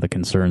the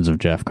concerns of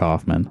Jeff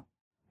Kaufman.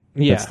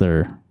 Yeah.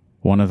 That's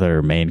one of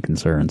their main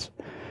concerns.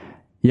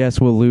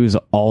 Yes, we'll lose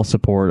all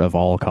support of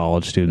all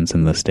college students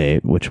in the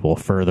state, which will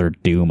further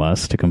doom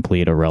us to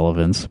complete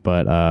irrelevance.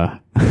 But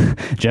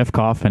Jeff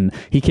Kaufman,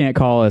 he can't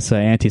call us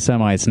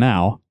anti-Semites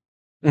now.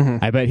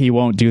 Mm-hmm. I bet he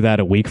won't do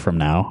that a week from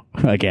now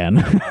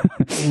again.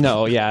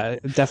 No, yeah,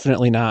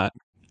 definitely not.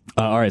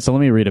 All right, so let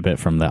me read a bit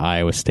from the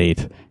Iowa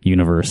State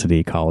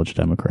University College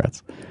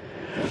Democrats.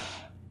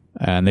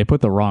 And they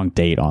put the wrong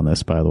date on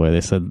this, by the way.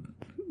 They said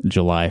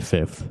July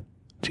 5th,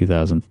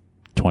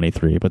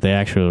 2023, but they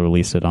actually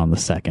released it on the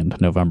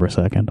 2nd, November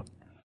 2nd.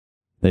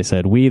 They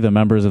said, "We, the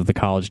members of the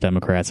College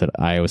Democrats at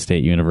Iowa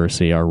State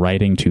University, are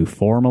writing to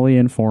formally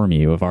inform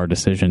you of our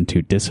decision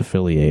to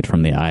disaffiliate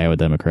from the Iowa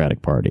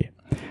Democratic Party.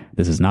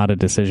 This is not a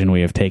decision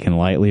we have taken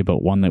lightly,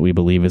 but one that we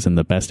believe is in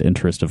the best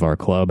interest of our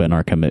club and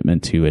our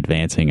commitment to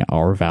advancing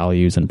our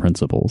values and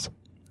principles.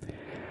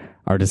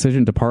 Our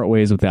decision to part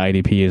ways with the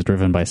IDP is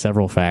driven by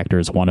several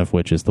factors, one of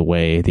which is the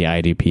way the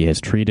IDP has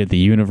treated the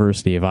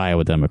University of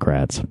Iowa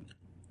Democrats.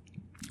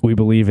 We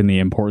believe in the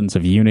importance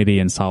of unity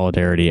and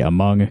solidarity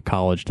among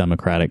college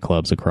Democratic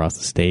clubs across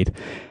the state,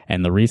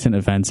 and the recent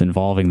events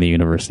involving the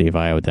University of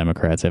Iowa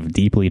Democrats have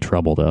deeply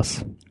troubled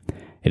us.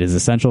 It is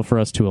essential for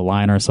us to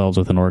align ourselves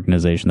with an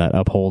organization that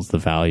upholds the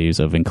values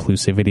of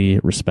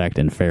inclusivity, respect,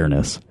 and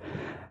fairness."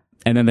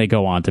 And then they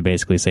go on to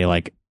basically say,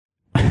 like,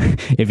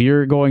 if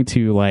you're going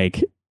to,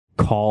 like,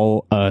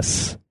 call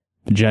us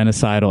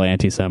genocidal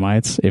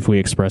anti-Semites if we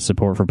express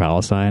support for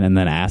Palestine and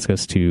then ask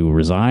us to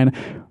resign,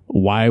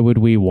 why would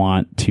we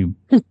want to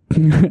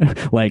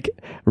like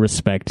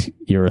respect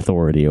your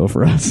authority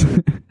over us?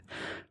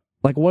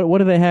 Like, what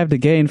do they have to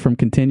gain from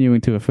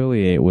continuing to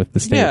affiliate with the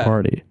state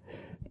party?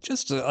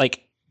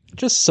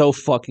 Just so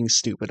fucking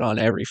stupid on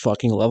every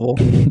fucking level.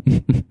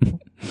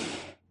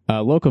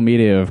 Local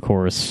media, of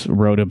course,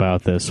 wrote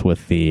about this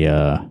with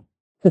the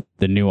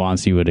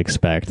nuance you would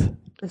expect.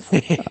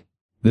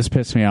 This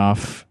pissed me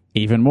off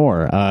even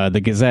more.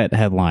 The Gazette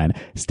headline: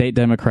 "State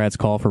Democrats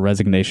call for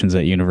resignations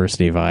at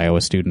University of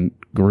Iowa student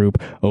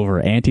group over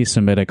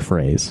anti-Semitic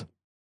phrase."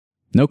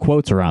 No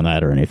quotes around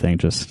that or anything,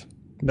 just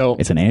no.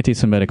 It's an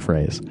anti-Semitic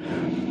phrase.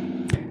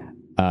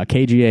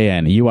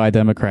 KGAN: UI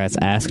Democrats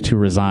asked to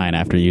resign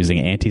after using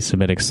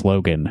anti-Semitic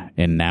slogan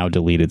in now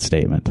deleted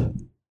statement.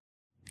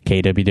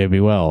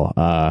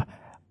 KWWL: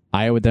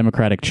 Iowa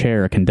Democratic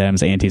chair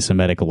condemns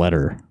anti-Semitic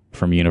letter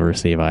from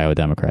University of Iowa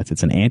Democrats.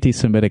 It's an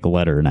anti-Semitic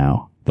letter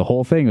now. The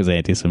whole thing was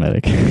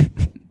anti-Semitic.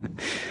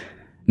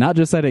 Not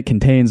just that it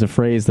contains a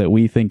phrase that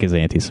we think is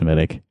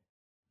anti-Semitic.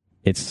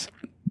 It's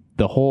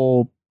the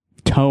whole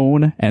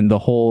tone and the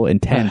whole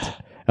intent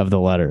of the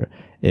letter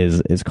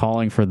is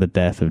calling for the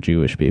death of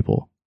Jewish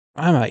people.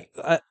 I'm like,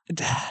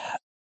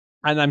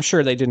 and I'm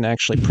sure they didn't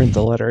actually print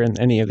the letter in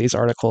any of these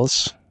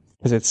articles,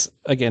 because it's,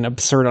 again,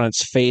 absurd on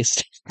its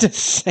face to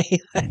say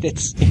that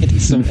it's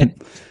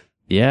anti-Semitic.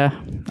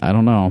 Yeah, I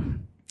don't know.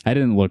 I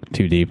didn't look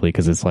too deeply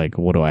because it's like,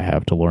 what do I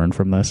have to learn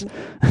from this?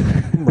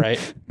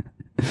 Right.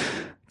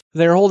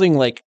 They're holding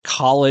like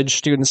college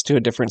students to a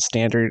different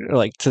standard,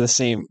 like to the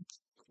same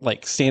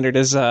like standard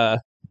as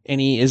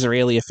any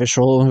Israeli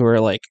official who are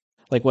like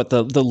what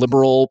the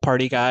Liberal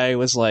Party guy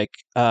was like,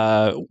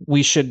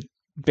 we should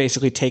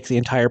basically take the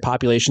entire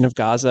population of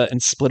Gaza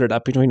and split it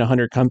up between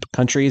 100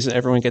 countries and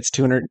everyone gets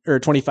 200 or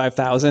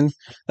 25,000.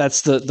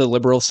 That's the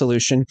liberal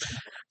solution.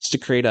 To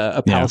create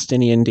a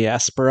Palestinian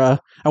diaspora.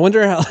 I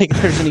wonder how like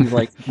there's any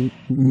like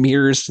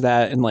mirrors to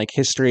that in like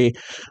history,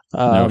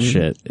 no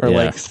shit, or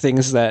like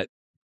things that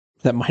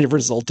might have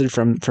resulted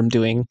from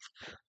doing,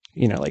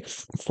 like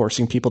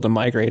forcing people to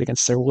migrate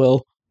against their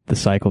will. The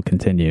cycle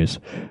continues.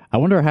 I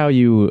wonder how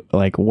you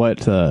like what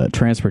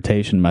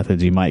transportation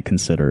methods you might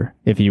consider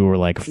if you were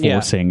like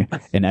forcing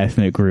an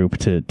ethnic group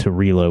to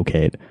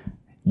relocate.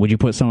 Would you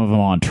put some of them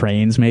on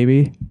trains,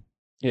 maybe?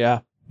 Yeah.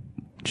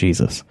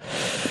 Jesus.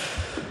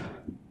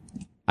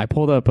 I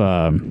pulled up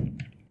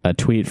a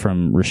tweet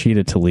from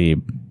Rashida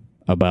Tlaib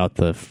about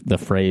the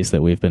phrase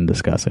that we've been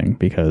discussing,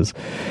 because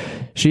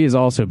she is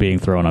also being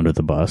thrown under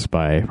the bus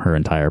by her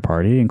entire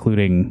party,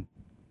 including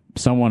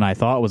someone I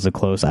thought was a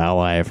close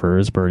ally of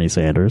hers, Bernie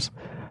Sanders.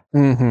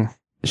 Mm-hmm.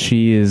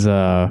 She is,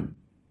 I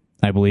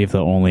believe,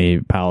 the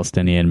only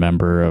Palestinian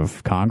member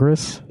of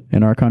Congress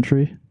in our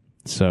country.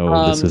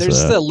 So this is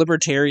there's the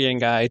libertarian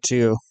guy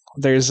too.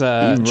 There's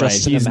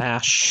Justin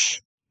Amash.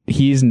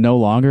 He's no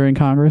longer in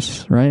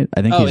Congress, right?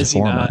 I think he's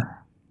former.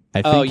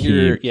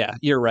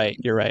 You're right.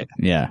 You're right.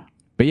 Yeah.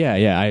 But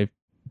yeah,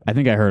 I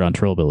think I heard on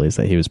Trillbillies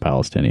that he was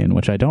Palestinian,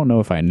 which I don't know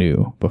if I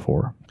knew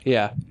before.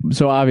 Yeah.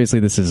 So obviously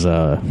this is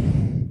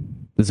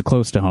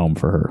close to home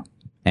for her.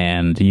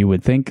 And you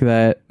would think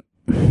that,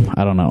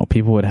 I don't know,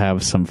 people would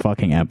have some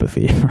fucking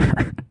empathy for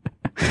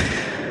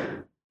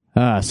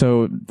her.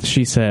 So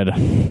she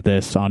said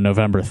this on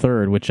November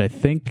 3rd, which I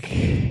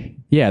think,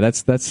 yeah,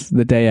 that's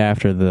the day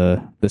after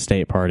the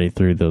state party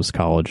threw those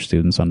college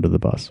students under the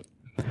bus.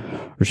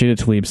 Rashida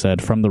Tlaib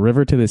said, "From the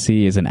river to the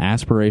sea is an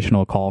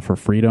aspirational call for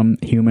freedom,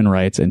 human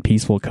rights, and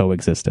peaceful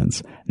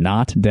coexistence,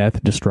 not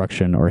death,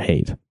 destruction, or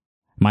hate.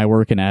 My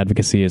work in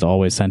advocacy is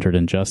always centered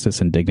in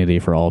justice and dignity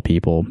for all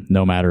people,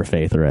 no matter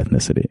faith or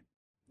ethnicity."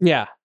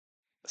 Yeah.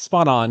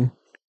 Spot on.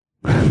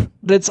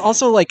 But it's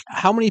also like,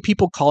 how many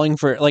people calling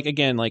for, like,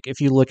 again, like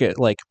if you look at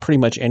like pretty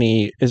much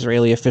any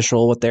Israeli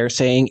official, what they're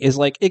saying is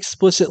like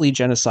explicitly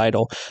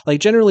genocidal. Like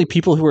generally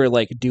people who are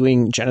like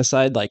doing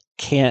genocide like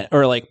can't,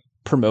 or like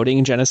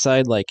promoting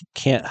genocide like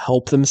can't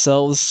help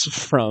themselves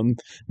from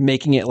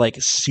making it like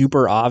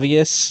super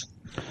obvious.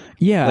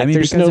 Yeah, like, I mean,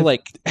 there's no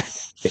like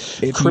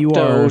if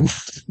crypto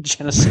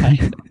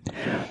genocide.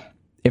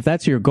 If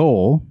that's your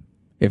goal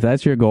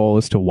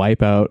is to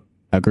wipe out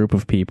a group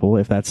of people,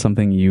 if that's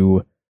something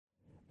you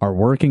are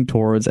working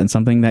towards and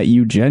something that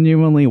you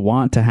genuinely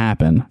want to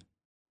happen,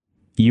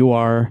 you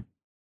are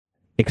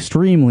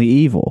extremely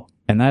evil,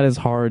 and that is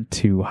hard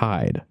to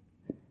hide.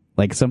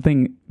 Like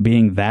something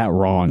being that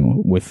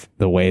wrong with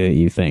the way that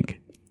you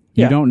think.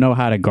 You don't know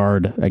how to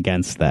guard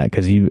against that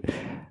because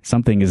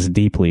something is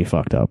deeply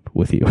fucked up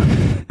with you.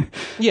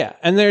 Yeah,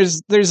 and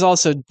there's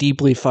also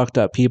deeply fucked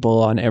up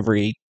people on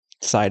every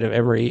side of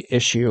every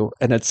issue,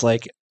 and it's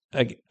like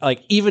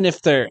even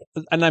if they're,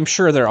 and I'm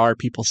sure there are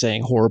people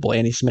saying horrible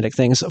anti-Semitic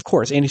things. Of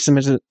course,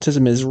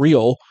 anti-Semitism is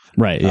real,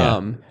 right?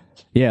 Yeah,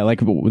 yeah. Like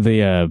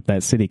the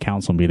that city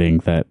council meeting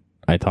that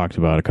I talked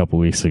about a couple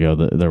weeks ago,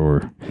 there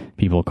were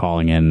people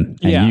calling in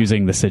and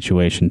using the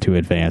situation to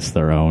advance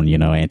their own,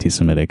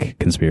 anti-Semitic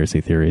conspiracy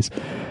theories.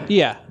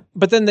 Yeah.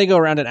 But then they go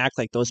around and act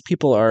like those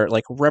people are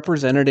like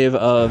representative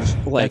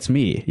of like that's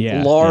me.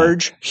 Yeah.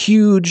 Large,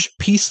 huge,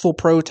 peaceful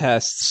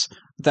protests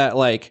that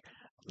like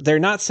they're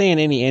not saying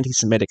any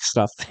anti-Semitic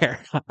stuff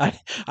there.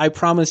 I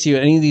promise you,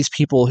 any of these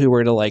people who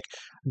were to like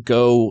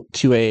go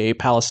to a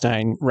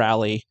Palestine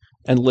rally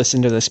and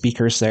listen to the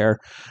speakers there,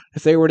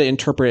 if they were to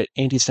interpret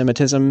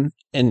anti-Semitism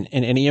in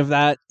any of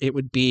that, it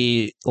would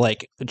be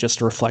like just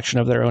a reflection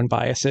of their own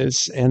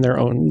biases and their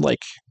own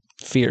like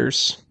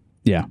fears.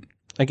 Yeah.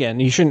 Again,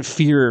 you shouldn't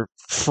fear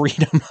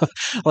freedom.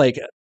 Like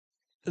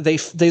they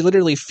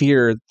literally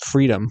fear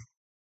freedom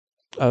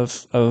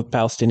of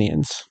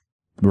Palestinians.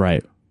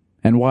 Right.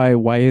 And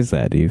why is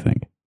that, do you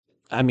think?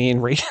 I mean,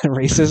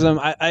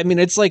 racism. I mean,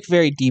 it's like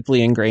very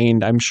deeply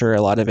ingrained. I'm sure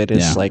a lot of it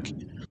is like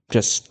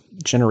just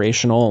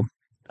generational.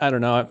 I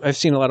don't know. I've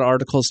seen a lot of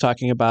articles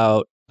talking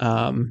about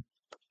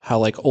how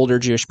like older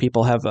Jewish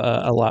people have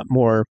a lot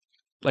more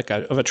like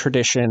of a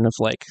tradition of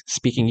like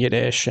speaking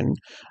Yiddish and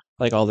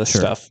like all this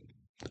stuff.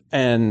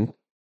 And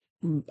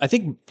I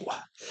think,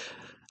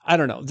 I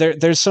don't know,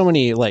 there's so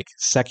many like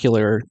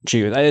secular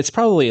Jews. It's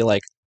probably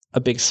like a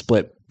big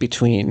split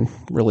between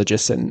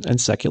religious and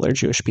secular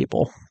Jewish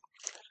people.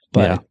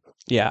 But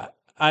yeah,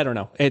 I don't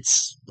know.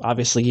 It's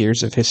obviously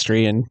years of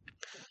history and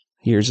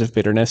years of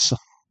bitterness.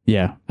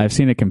 Yeah, I've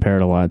seen it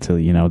compared a lot to,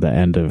 the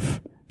end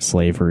of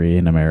slavery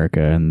in America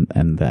and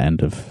the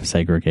end of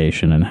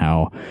segregation, and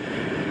how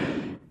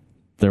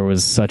there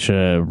was such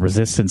a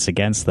resistance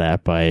against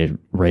that by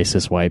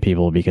racist white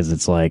people, because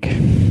it's like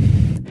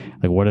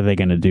what are they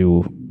going to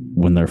do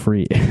when they're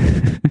free?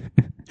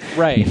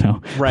 Right.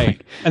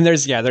 Right. And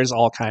there's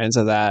all kinds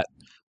of that.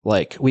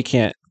 Like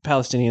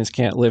Palestinians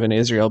can't live in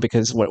Israel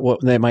because what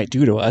they might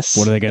do to us.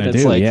 What are they going to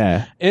do? Like,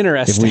 yeah.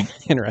 Interesting.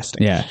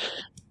 Interesting. Yeah.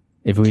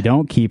 If we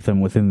don't keep them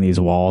within these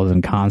walls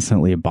and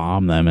constantly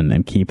bomb them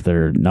and keep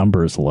their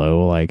numbers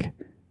low, like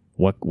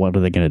what are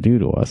they going to do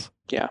to us?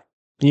 Yeah.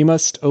 You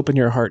must open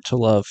your heart to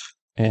love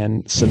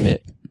and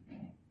submit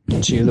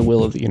to the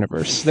will of the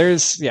universe.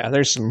 There's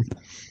some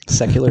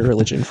secular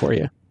religion for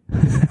you.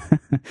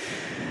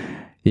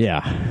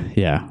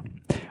 Yeah.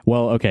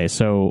 Well, okay,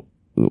 so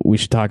we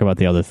should talk about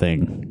the other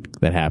thing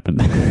that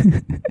happened.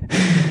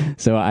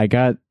 So I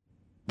got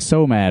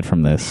so mad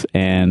from this,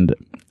 and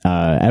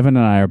Evan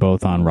and I are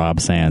both on Rob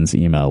Sand's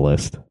email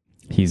list.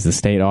 He's the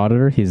state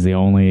auditor. He's the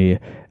only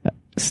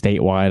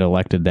statewide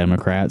elected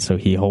Democrat, so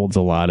he holds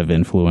a lot of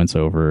influence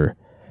over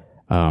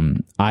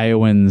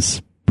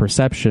Iowans'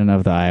 perception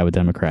of the Iowa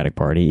Democratic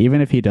Party,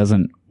 even if he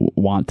doesn't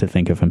want to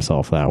think of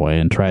himself that way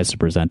and tries to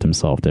present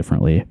himself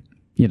differently.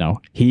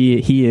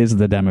 He is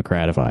the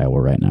Democrat of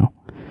Iowa right now.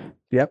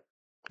 Yep.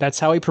 That's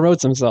how he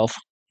promotes himself.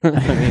 I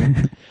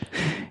mean,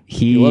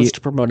 he loves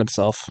to promote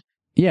himself.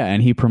 Yeah,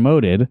 and he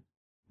promoted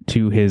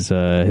to his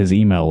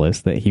email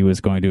list that he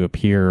was going to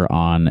appear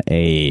on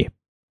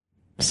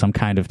some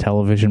kind of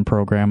television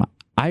program.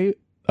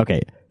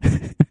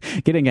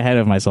 Getting ahead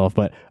of myself,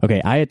 but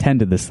okay, I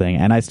attended this thing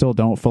and I still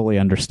don't fully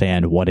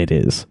understand what it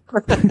is.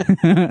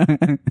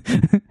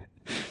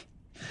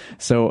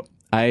 So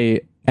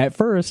I At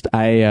first,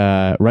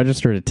 I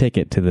registered a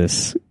ticket to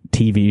this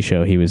TV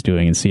show he was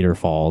doing in Cedar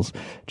Falls,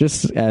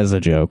 just as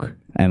a joke.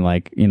 And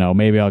like, you know,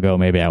 maybe I'll go,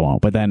 maybe I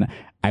won't. But then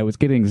I was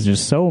getting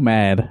just so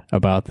mad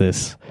about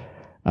this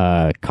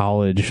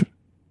college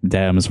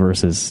Dems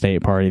versus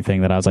state party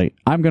thing that I was like,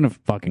 I'm going to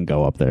fucking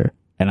go up there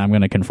and I'm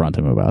going to confront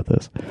him about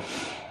this.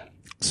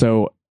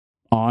 So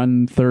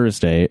on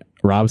Thursday,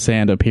 Rob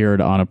Sand appeared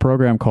on a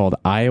program called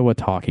Iowa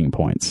Talking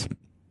Points.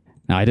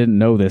 Now, I didn't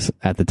know this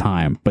at the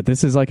time, but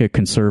this is like a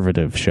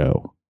conservative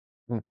show.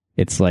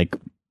 It's like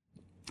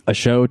a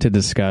show to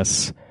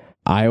discuss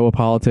Iowa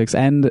politics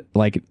and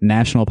like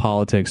national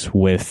politics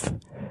with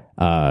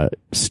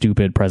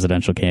stupid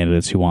presidential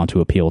candidates who want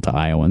to appeal to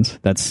Iowans.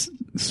 That's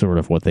sort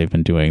of what they've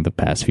been doing the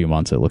past few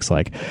months, it looks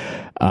like.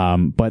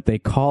 But they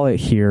call it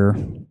here.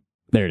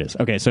 There it is.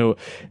 Okay, so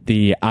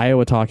the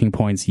Iowa Talking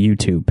Points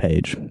YouTube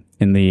page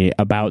in the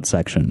About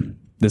section,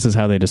 this is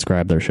how they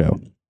describe their show.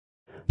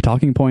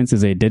 Talking Points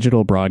is a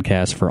digital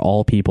broadcast for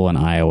all people in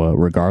Iowa,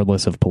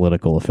 regardless of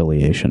political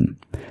affiliation.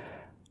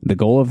 The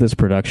goal of this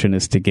production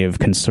is to give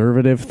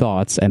conservative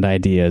thoughts and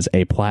ideas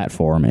a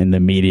platform in the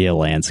media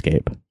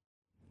landscape.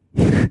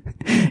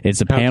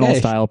 It's a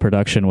panel-style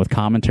production with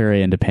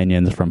commentary and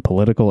opinions from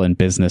political and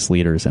business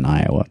leaders in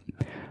Iowa.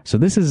 So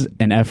this is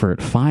an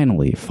effort,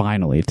 finally,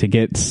 to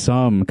get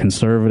some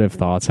conservative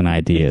thoughts and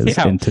ideas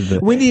into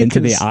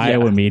the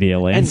Iowa media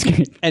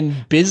landscape.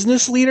 And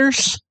business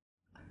leaders?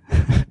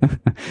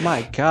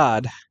 My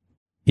God.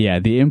 Yeah,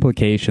 the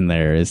implication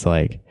there is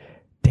like,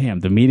 damn,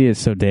 the media is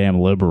so damn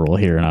liberal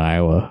here in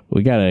Iowa.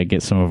 We got to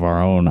get some of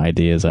our own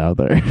ideas out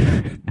there.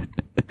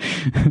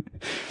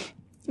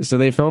 So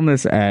they filmed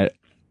this at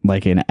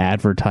like an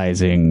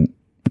advertising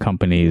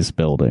company's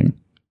building.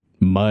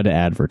 Mudd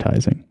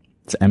Advertising.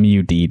 It's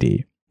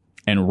MUDD.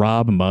 And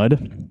Rob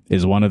Mudd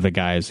is one of the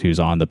guys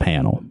who's on the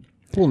panel.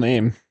 Cool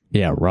name.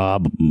 Yeah,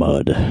 Rob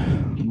Mudd.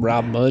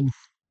 Rob Mudd.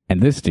 And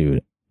this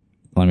dude,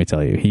 let me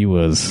tell you, he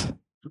was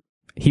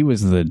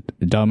the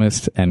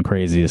dumbest and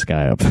craziest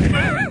guy up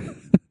there.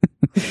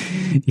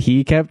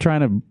 He kept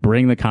trying to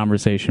bring the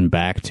conversation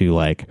back to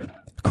like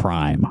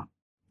crime,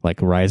 like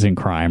rising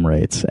crime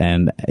rates.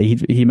 And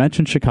he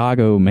mentioned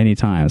Chicago many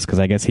times because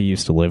I guess he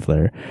used to live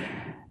there.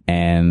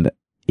 And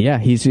yeah,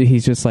 he's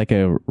just like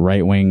a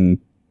right wing.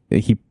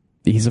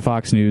 He's a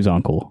Fox News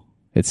uncle.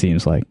 It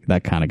seems like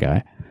that kind of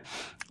guy.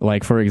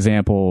 Like, for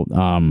example,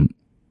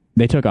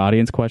 they took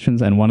audience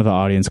questions, and one of the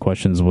audience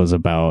questions was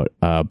about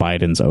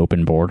Biden's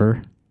open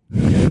border.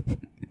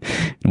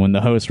 And when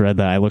the host read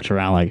that, I looked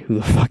around like, who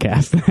the fuck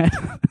asked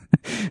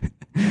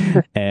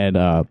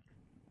that?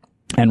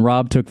 And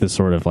Rob took this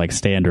sort of like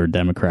standard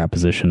Democrat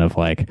position of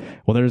like,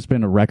 well, there's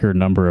been a record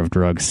number of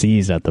drugs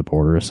seized at the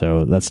border,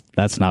 so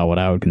that's not what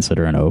I would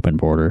consider an open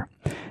border.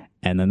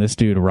 And then this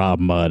dude, Rob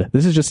Mudd,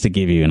 this is just to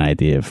give you an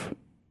idea of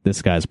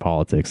this guy's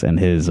politics and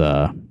his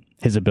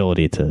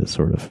ability to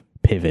sort of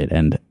pivot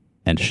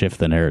and shift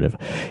the narrative.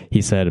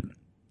 He said,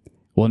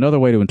 well, another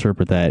way to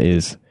interpret that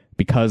is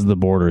because the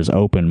border is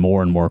open,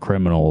 more and more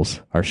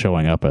criminals are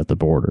showing up at the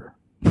border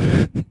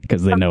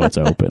because they know it's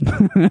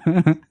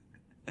open.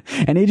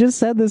 And he just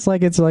said this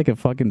like it's like a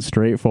fucking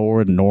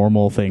straightforward,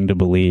 normal thing to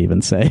believe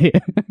and say.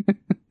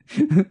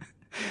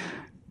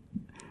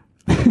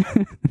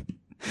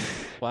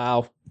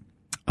 Wow.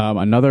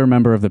 Another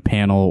member of the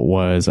panel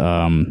was,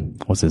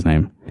 what's his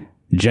name?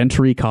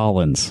 Gentry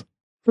Collins.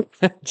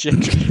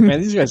 Man,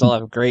 these guys all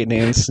have great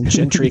names.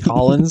 Gentry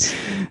Collins.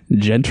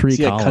 Gentry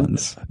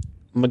Collins.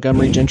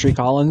 Montgomery Gentry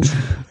Collins.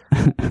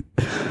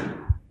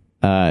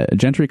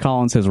 Gentry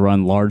Collins has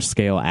run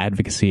large-scale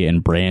advocacy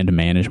and brand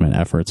management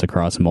efforts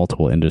across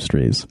multiple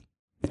industries.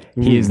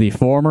 He is the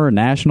former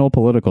national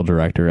political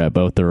director at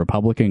both the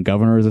Republican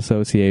Governors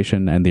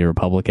Association and the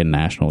Republican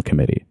National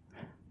Committee.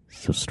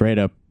 So straight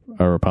up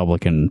a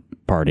Republican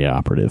Party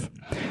operative.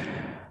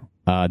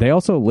 They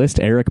also list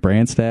Eric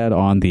Branstad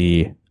on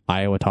the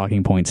Iowa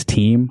Talking Points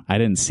team. I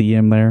didn't see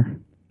him there.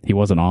 He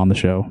wasn't on the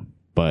show,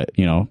 but,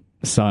 you know,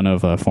 son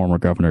of former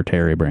Governor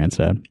Terry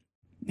Branstad.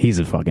 He's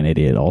a fucking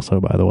idiot also,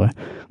 by the way.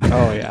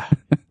 Oh, yeah.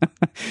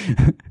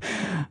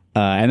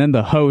 And then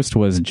the host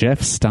was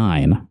Jeff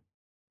Stein,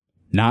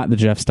 not the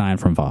Jeff Stein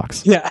from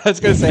Vox. Yeah, I was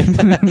going to say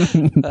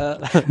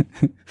that.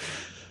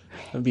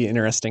 That'd be an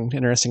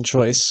interesting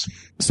choice.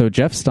 So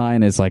Jeff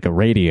Stein is like a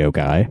radio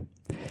guy.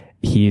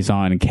 He's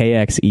on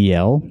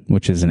KXEL,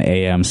 which is an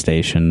AM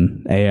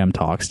AM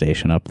talk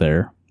station up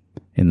there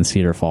in the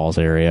Cedar Falls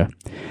area.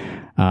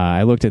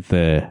 I looked at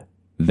their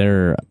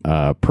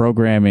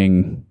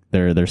programming,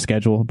 their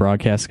schedule,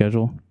 broadcast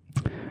schedule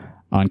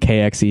on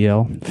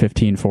KXEL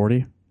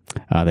 1540.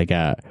 They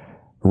got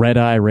Red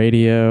Eye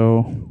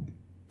Radio,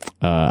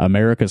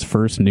 America's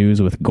First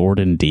News with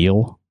Gordon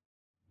Deal.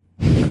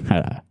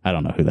 I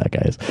don't know who that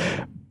guy is,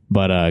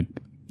 but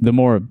the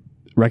more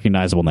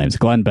recognizable names: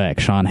 Glenn Beck,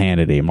 Sean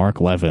Hannity,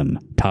 Mark Levin,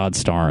 Todd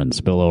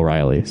Starnes, Bill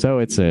O'Reilly. So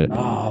it's a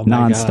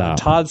nonstop. God.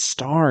 Todd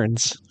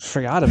Starnes,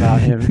 forgot about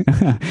him.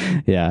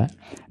 Yeah,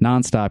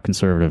 nonstop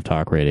conservative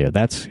talk radio.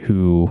 That's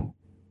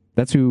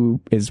That's who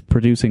is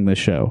producing this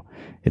show.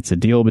 It's a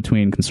deal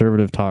between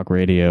conservative talk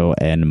radio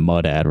and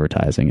mud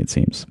advertising, it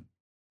seems.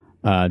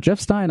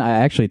 Jeff Stein, I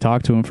actually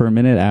talked to him for a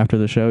minute after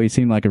the show. He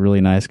seemed like a really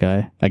nice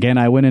guy. Again,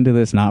 I went into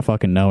this not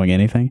fucking knowing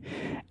anything.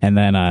 And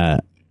then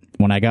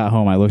when I got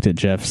home, I looked at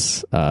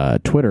Jeff's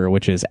Twitter,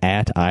 which is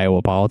at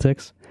Iowa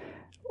Politics.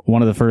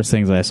 One of the first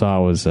things I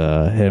saw was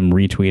him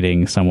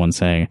retweeting someone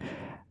saying,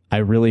 I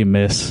really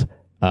miss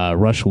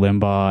Rush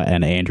Limbaugh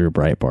and Andrew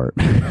Breitbart.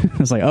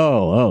 It's like,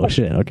 oh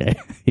shit, okay.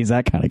 He's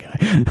that kind of guy.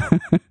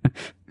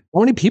 How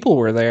many people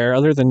were there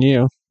other than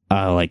you?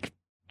 Like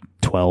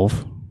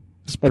 12.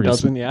 A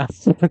dozen, yeah.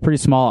 Pretty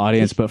small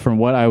audience, but from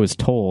what I was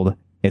told,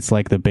 it's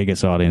like the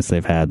biggest audience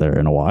they've had there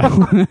in a while.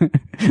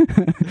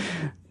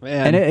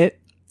 Man. And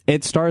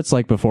it starts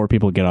like before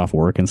people get off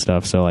work and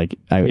stuff. So like,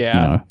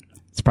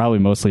 it's probably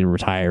mostly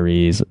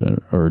retirees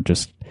or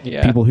just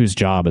people whose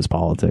job is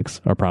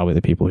politics are probably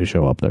the people who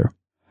show up there.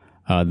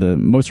 The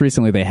most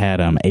recently they had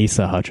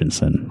Asa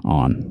Hutchinson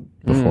on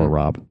before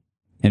Rob.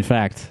 In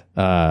fact,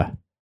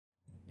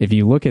 if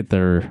you look at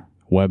their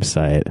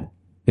website,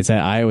 it's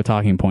at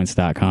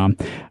iowatalkingpoints.com.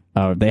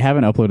 They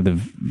haven't uploaded the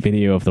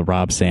video of the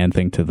Rob Sand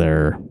thing to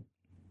their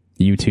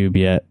YouTube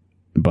yet,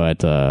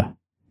 but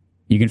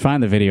you can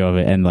find the video of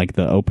it, and like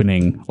the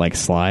opening like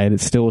slide, it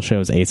still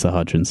shows Asa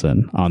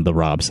Hutchinson on the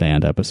Rob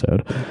Sand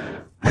episode.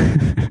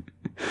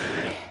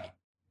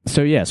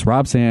 So yes,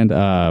 Rob Sand,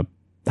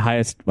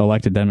 highest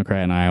elected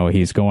Democrat in Iowa,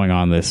 he's going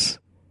on this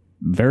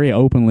very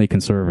openly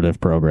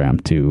conservative program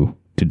to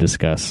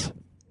discuss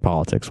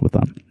politics with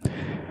them.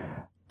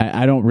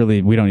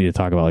 We don't need to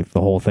talk about like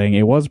the whole thing.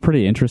 It was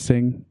pretty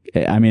interesting.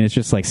 I mean, it's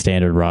just like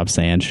standard Rob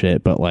Sand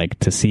shit, but like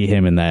to see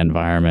him in that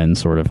environment and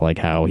sort of like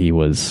how he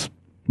was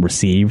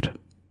received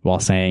while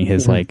saying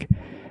his like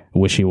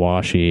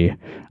wishy-washy,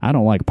 I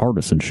don't like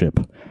partisanship.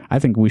 I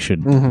think we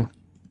should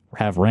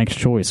have ranked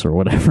choice or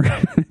whatever.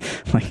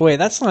 Like, wait,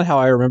 that's not how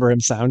I remember him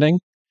sounding.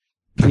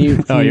 Can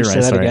you you're say right.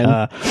 that Sorry.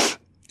 again?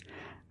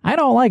 I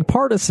don't like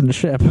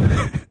partisanship.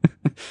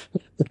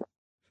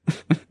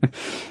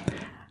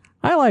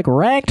 I like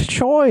ranked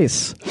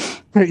choice.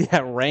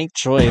 Yeah, ranked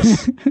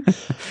choice.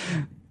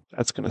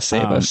 That's going to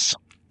save us.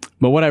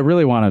 But what I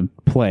really want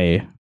to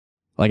play,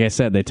 like I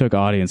said, they took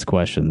audience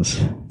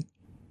questions,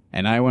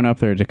 and I went up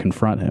there to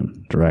confront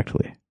him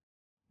directly.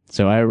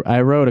 So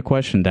I wrote a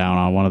question down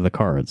on one of the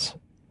cards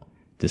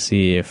to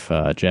see if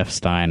Jeff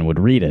Stein would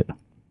read it.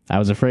 I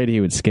was afraid he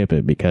would skip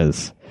it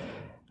because,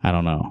 I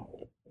don't know,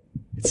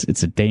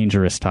 it's a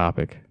dangerous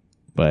topic.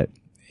 But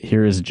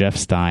here is Jeff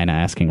Stein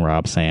asking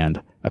Rob Sand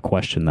a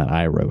question that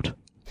I wrote.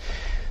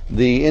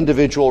 The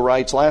individual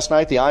writes, last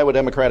night the Iowa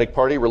Democratic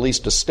Party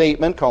released a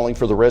statement calling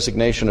for the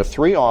resignation of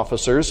 3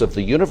 officers of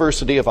the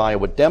University of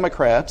Iowa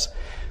Democrats.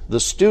 The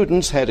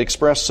students had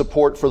expressed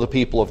support for the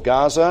people of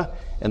Gaza,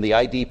 and the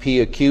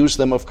IDP accused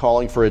them of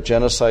calling for a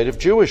genocide of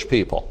Jewish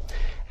people.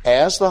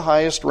 As the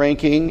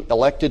highest-ranking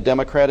elected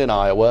Democrat in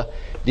Iowa,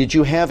 did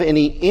you have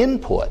any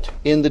input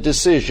in the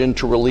decision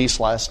to release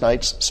last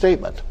night's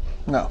statement?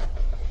 No.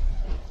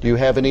 Do you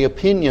have any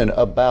opinion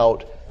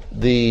about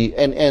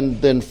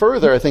and then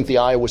further, I think the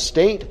Iowa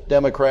State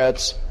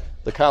Democrats,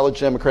 the college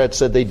Democrats,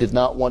 said they did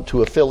not want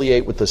to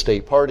affiliate with the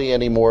state party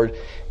anymore.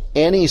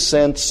 Any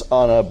sense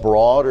on a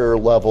broader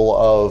level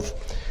of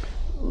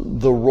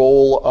the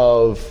role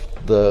of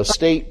the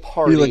state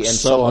party and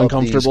some of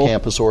these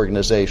campus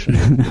organizations?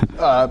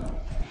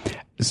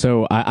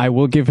 So I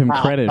will give him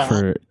credit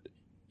for,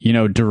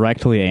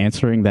 directly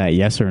answering that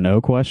yes or no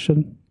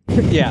question.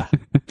 Yeah.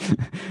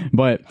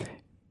 But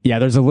yeah,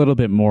 there's a little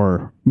bit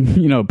more,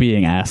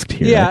 being asked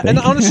here. Yeah, and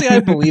honestly, I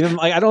believe him.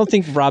 I don't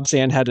think Rob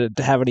Sand had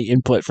to have any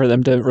input for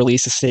them to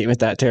release a statement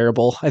that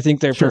terrible. I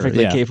think they're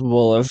perfectly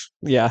capable of.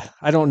 Yeah,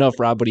 I don't know if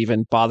Rob would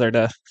even bother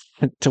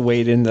to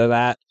wade into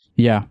that.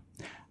 Yeah,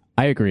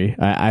 I agree.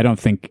 I don't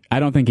think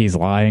he's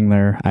lying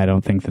there. I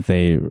don't think that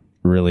they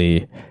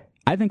really.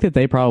 I think that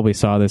they probably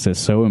saw this as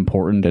so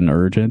important and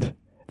urgent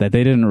that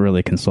they didn't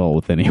really consult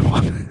with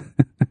anyone.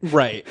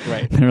 Right.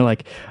 They're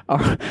like,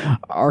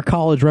 our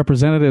college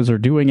representatives are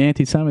doing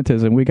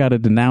anti-Semitism. We got to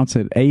denounce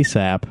it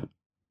ASAP.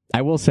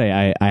 I will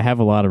say I have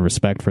a lot of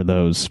respect for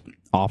those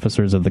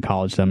officers of the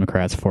college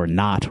Democrats for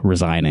not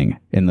resigning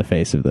in the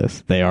face of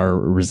this. They are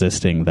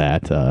resisting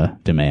that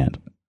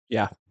demand.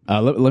 Yeah.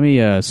 Let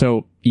me.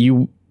 So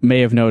you may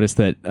have noticed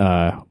that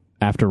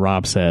after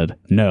Rob said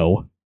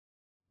no,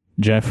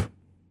 Jeff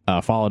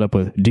followed up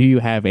with, "Do you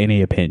have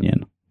any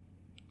opinion?"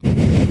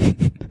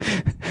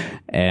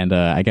 And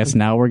I guess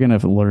now we're going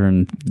to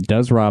learn,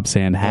 does Rob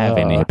Sand have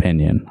any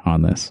opinion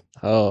on this?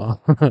 Oh.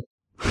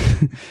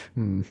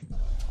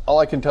 All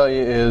I can tell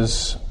you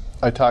is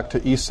I talked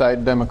to East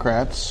Side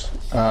Democrats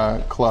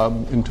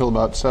Club until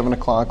about 7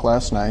 o'clock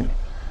last night.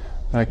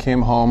 And I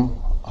came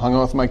home, hung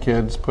out with my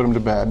kids, put them to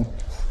bed,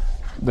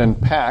 then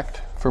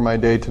packed for my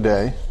day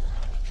today,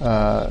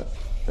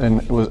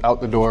 and was out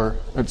the door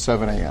at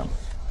 7 a.m.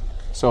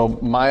 So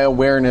my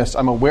awareness,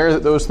 I'm aware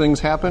that those things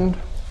happened.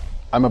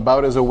 I'm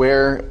about as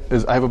aware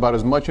as I have about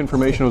as much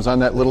information as on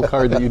that little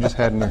card that you just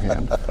had in your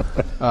hand.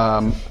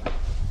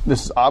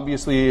 This is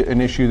obviously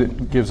an issue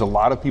that gives a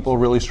lot of people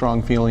really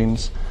strong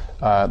feelings.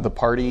 The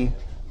party,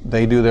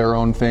 they do their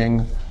own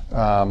thing.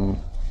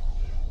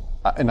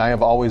 And I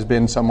have always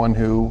been someone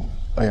who,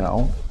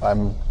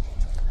 I'm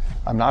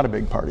not a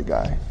big party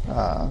guy.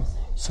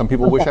 Some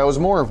people wish I was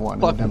more of one in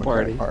the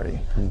Democratic Party.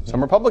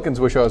 Some Republicans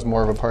wish I was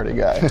more of a party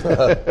guy.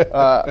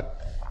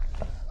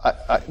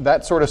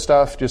 That sort of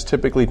stuff just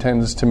typically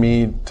tends to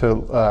me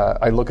to,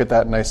 I look at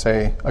that and I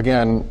say,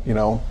 again,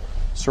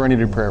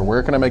 serenity prayer.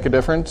 Where can I make a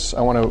difference?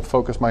 I want to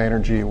focus my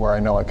energy where I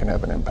know I can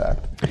have an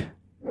impact.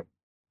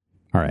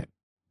 All right.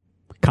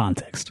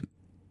 Context.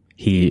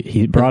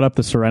 He brought up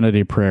the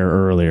serenity prayer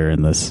earlier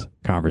in this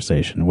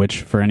conversation,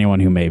 which for anyone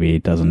who maybe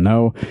doesn't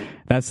know,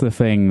 that's the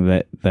thing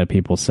that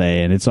people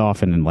say, and it's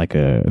often in like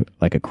a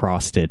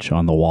cross stitch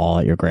on the wall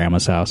at your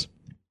grandma's house.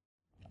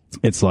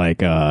 It's like,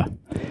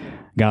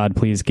 God,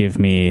 please give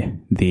me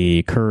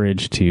the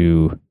courage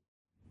to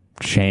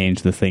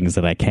change the things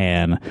that I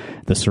can,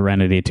 the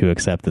serenity to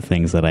accept the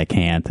things that I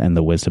can't, and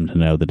the wisdom to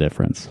know the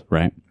difference,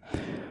 right?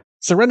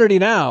 Serenity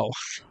now.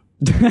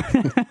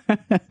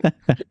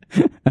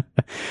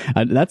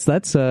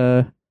 That's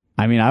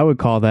I mean, I would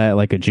call that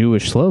like a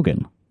Jewish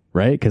slogan,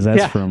 right? Because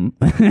that's from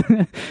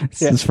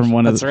it's from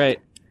one of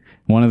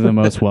the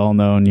most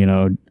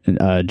well-known,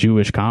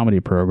 Jewish comedy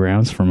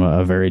programs from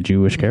a very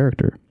Jewish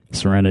character,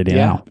 Serenity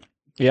Now.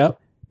 Yeah.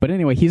 But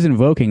anyway, he's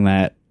invoking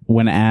that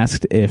when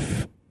asked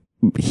if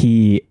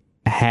he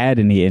had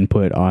any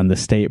input on the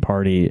state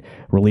party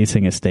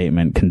releasing a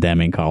statement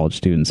condemning college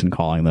students and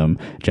calling them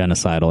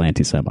genocidal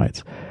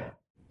anti-Semites.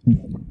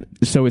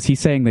 So is he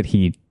saying that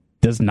he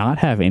does not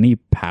have any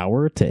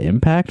power to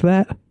impact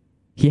that?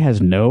 He has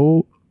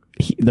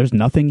there's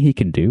nothing he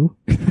can do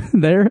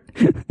there?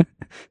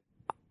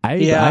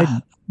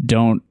 I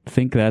don't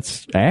think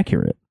that's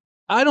accurate.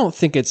 I don't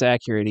think it's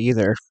accurate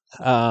either.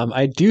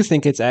 I do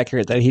think it's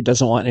accurate that he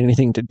doesn't want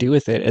anything to do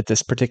with it at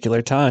this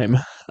particular time.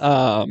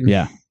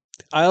 Yeah.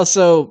 I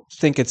also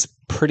think it's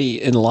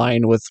pretty in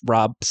line with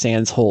Rob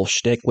Sand's whole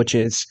shtick, which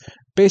is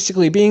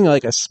basically being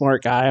like a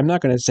smart guy. I'm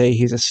not going to say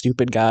he's a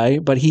stupid guy,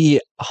 but he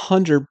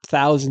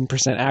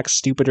 100,000% acts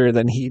stupider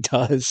than he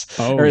does,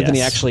 than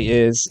he actually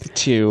is,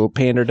 to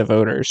pander to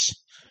voters.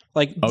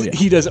 Like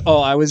he does.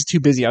 I was too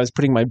busy. I was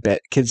putting my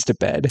kids to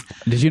bed.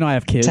 Did you know I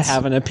have kids? To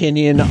have an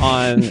opinion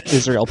on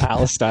Israel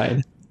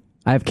Palestine.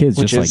 I have kids,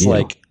 which just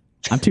like you.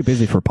 I'm too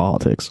busy for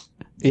politics.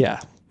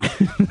 Yeah.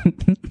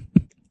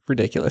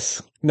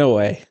 Ridiculous. No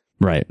way.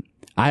 Right.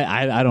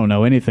 I don't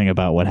know anything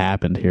about what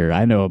happened here.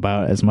 I know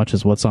about as much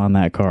as what's on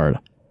that card.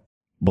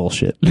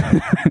 Bullshit.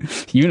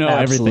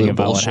 Everything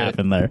about what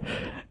happened there.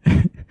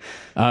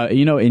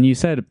 And you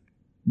said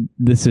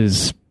this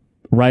is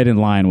right in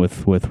line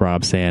with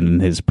Rob Sand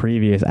and his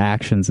previous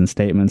actions and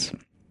statements.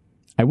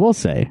 I will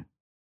say,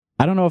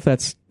 I don't know if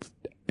that's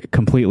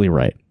completely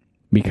right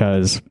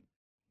because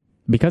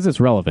it's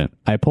relevant.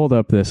 I pulled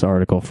up this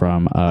article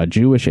from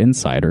Jewish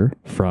Insider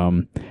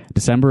from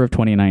December of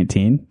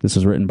 2019. This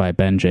was written by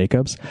Ben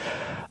Jacobs.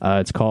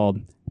 It's called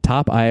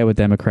Top Iowa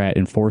Democrat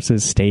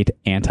Enforces State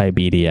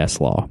Anti-BDS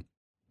Law.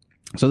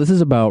 So this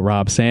is about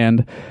Rob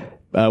Sand.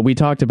 We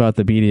talked about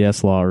the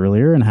BDS law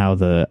earlier and how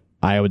the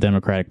Iowa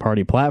Democratic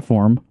Party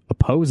platform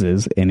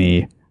opposes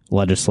any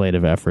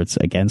legislative efforts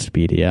against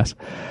BDS.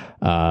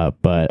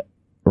 But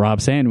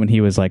Rob Sand, when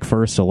he was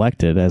first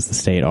elected as the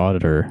state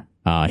auditor,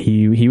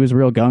 he was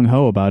real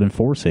gung-ho about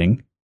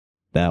enforcing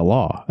that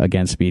law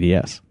against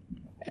BDS.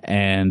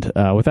 And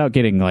without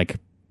getting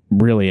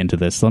really into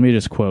this, let me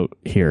just quote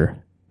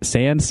here.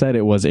 Sand said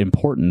it was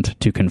important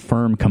to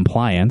confirm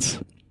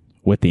compliance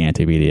with the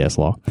anti-BDS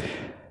law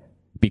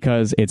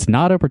because it's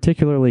not a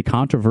particularly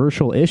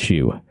controversial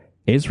issue.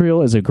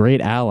 Israel is a great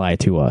ally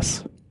to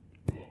us.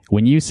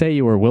 When you say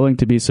you are willing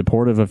to be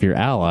supportive of your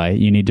ally,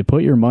 you need to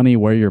put your money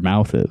where your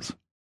mouth is.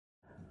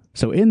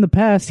 So in the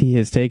past, he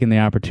has taken the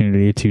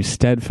opportunity to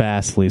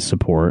steadfastly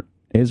support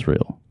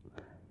Israel.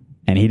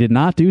 And he did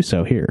not do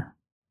so here.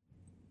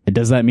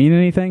 Does that mean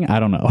anything?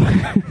 I don't know.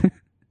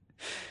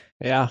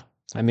 Yeah.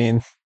 I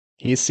mean,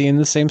 he's seeing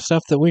the same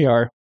stuff that we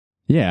are.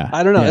 Yeah.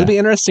 I don't know. Yeah. It'll be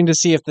interesting to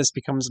see if this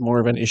becomes more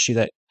of an issue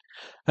that,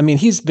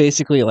 he's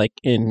basically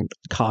in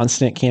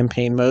constant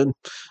campaign mode.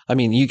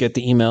 You get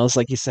the emails,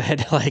 like you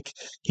said,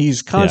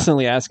 he's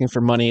constantly asking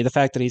for money. The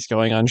fact that he's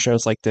going on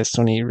shows like this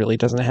when he really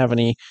doesn't have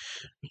any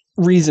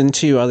reason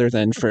to other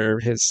than for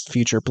his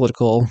future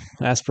political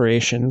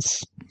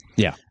aspirations.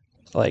 Yeah.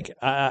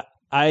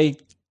 I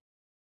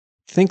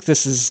think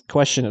this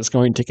question is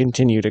going to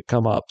continue to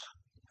come up.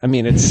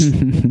 It's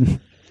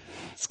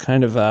it's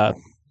kind of a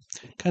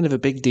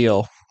big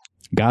deal.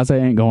 Gaza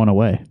ain't going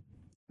away.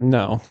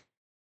 No.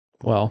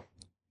 Well,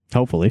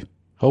 hopefully.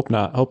 Hope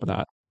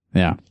not.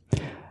 Yeah.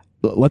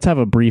 Let's have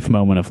a brief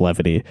moment of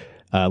levity.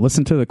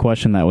 Listen to the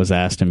question that was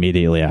asked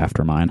immediately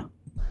after mine.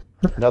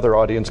 Another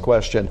audience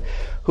question.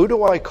 Who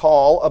do I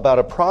call about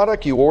a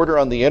product you order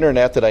on the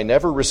internet that I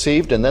never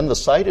received and then the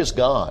site is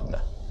gone?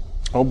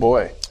 Oh,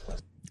 boy.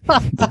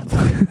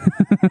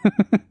 It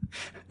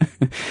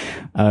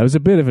was a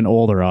bit of an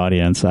older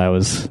audience. I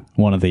was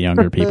one of the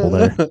younger people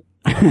there.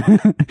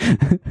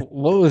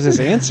 What was his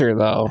answer,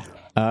 though?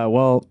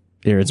 Well,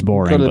 here it's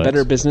boring. Go to the but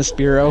Better Business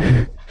Bureau.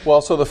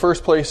 Well, so the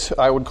first place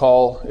I would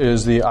call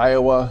is the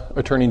Iowa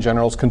Attorney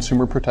General's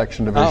Consumer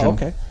Protection Division. Oh,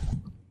 okay.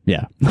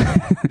 Yeah.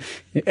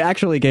 It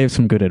actually gave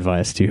some good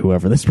advice to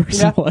whoever this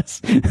person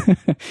was.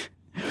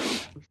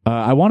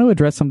 I want to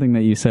address something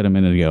that you said a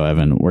minute ago,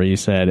 Evan, where you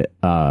said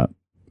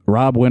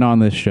Rob went on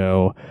this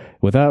show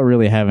without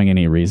really having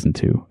any reason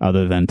to,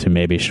 other than to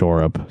maybe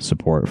shore up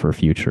support for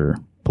future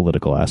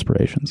political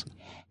aspirations.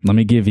 Let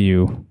me give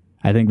you,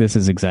 I think this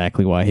is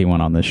exactly why he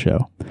went on this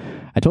show.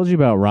 I told you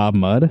about Rob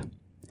Mudd,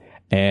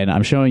 and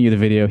I'm showing you the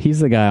video. He's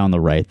the guy on the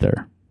right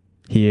there.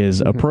 He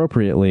is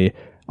appropriately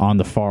on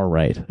the far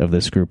right of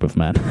this group of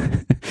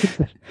men.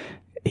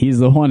 He's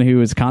the one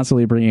who is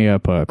constantly bringing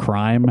up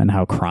crime and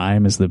how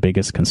crime is the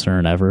biggest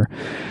concern ever.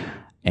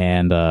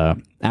 And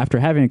after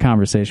having a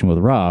conversation with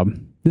Rob,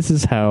 this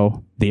is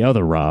how the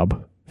other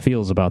Rob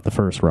feels about the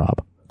first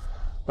Rob.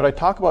 But I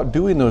talk about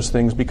doing those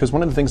things because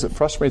one of the things that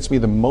frustrates me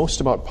the most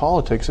about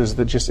politics is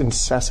the just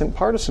incessant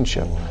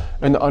partisanship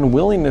and the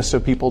unwillingness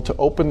of people to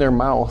open their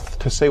mouth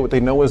to say what they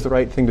know is the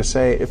right thing to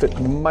say if it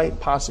might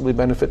possibly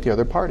benefit the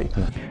other party.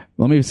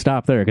 Let me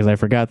stop there because I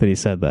forgot that he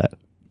said that.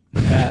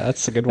 Yeah,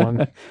 that's a good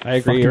one. I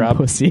agree, Fucking Rob.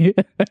 Pussy.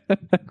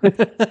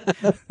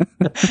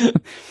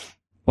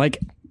 Like,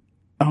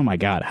 oh my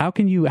God, how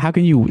can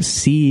you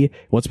see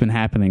what's been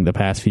happening the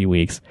past few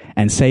weeks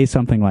and say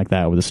something like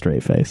that with a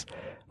straight face?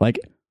 Like,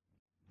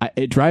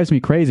 it drives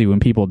me crazy when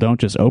people don't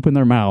just open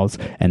their mouths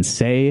and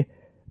say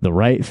the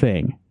right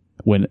thing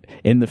when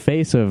in the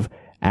face of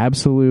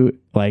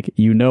absolute, like,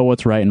 you know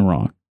what's right and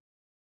wrong.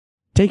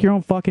 Take your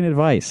own fucking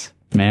advice,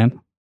 man.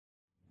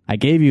 I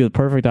gave you the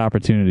perfect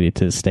opportunity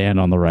to stand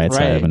on the right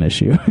side of an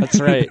issue.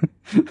 That's right.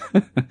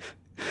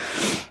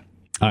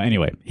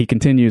 Anyway, he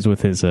continues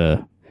with his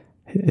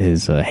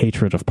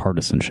hatred of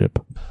partisanship.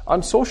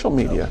 On social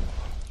media,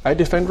 I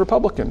defend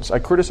Republicans. I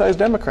criticize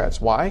Democrats.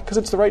 Why? Because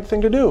it's the right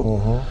thing to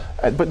do.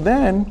 But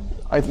then,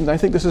 I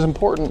think this is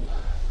important,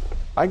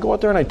 I go out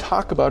there and I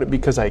talk about it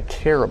because I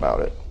care about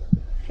it.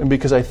 And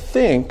because I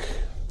think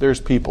there's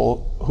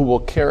people who will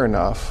care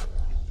enough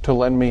to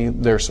lend me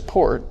their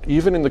support,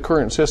 even in the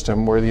current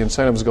system where the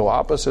incentives go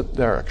opposite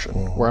direction,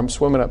 where I'm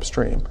swimming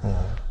upstream.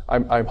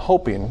 I'm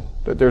hoping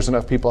that there's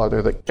enough people out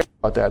there that care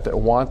about that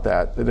want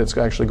that it's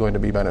actually going to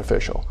be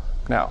beneficial.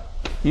 Now,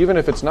 even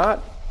if it's not,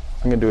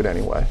 I'm going to do it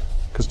anyway.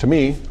 Because to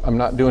me, I'm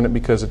not doing it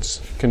because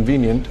it's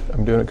convenient.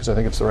 I'm doing it because I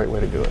think it's the right way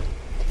to do it.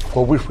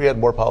 Well, wish we had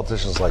more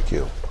politicians like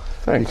you.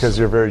 Thanks. Because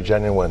you're very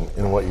genuine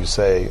in what you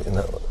say, and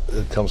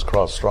it comes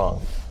across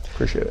strong.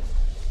 Appreciate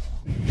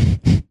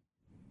it.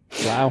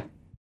 Wow.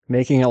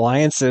 Making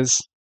alliances.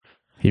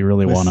 He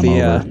really won him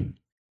over.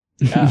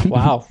 Yeah,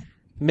 wow.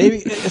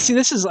 Maybe, see,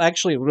 this is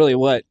actually really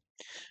what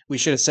we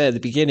should have said at the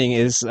beginning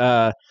is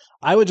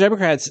Iowa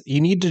Democrats, you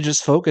need to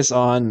just focus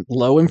on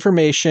low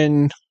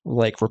information,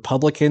 like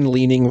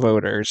Republican-leaning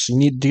voters. You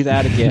need to do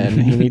that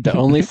again. You need to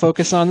only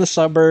focus on the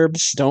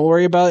suburbs. Don't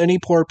worry about any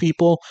poor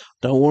people.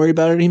 Don't worry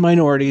about any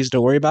minorities.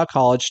 Don't worry about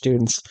college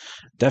students.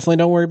 Definitely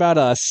don't worry about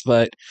us,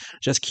 but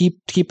just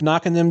keep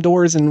knocking them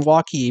doors in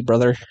Waukee,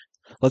 brother.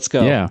 Let's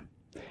go. Yeah.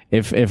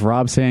 If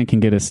Rob Sand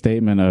can get a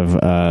statement of,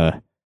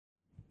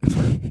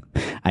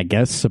 I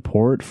guess,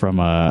 support from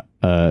a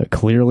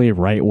clearly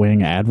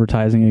right-wing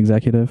advertising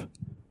executive,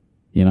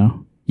 you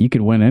know, you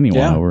could win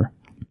anyone over.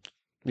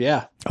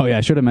 Yeah. Oh, yeah,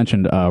 I should have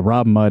mentioned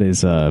Rob Mudd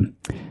is,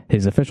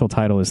 his official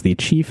title is the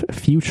Chief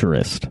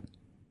Futurist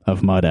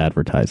of Mudd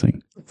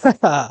Advertising.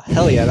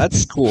 Hell yeah,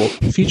 that's cool.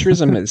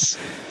 Futurism it's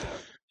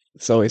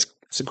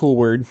a cool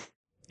word.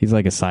 He's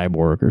like a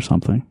cyborg or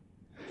something.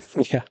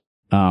 Yeah.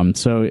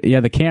 So, yeah,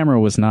 the camera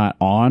was not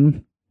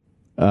on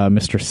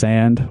Mr.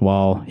 Sand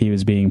while he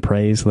was being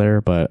praised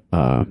there, but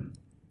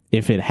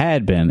if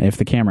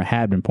the camera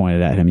had been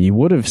pointed at him, you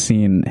would have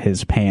seen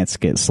his pants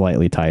get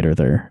slightly tighter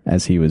there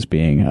as he was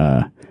being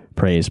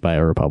praised by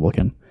a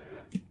Republican.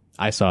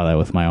 I saw that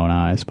with my own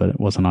eyes, but it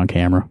wasn't on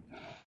camera.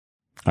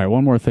 All right,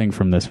 one more thing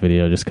from this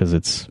video, just because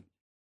it's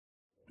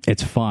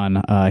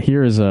fun.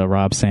 Here is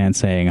Rob Sand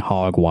saying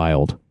 "Hog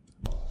Wild."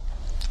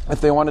 If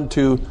they wanted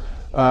to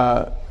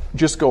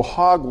just go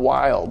hog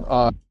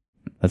wild.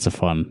 That's a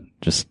fun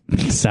just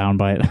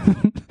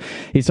soundbite.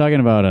 He's talking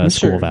about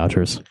school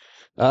vouchers.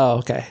 Oh,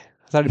 okay.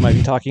 I thought he might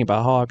be talking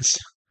about hogs.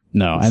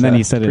 No, and then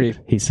he said it.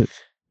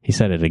 He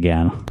said it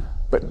again.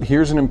 But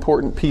here's an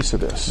important piece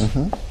of this,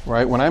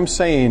 right? When I'm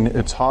saying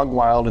it's hog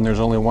wild and there's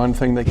only one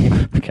thing they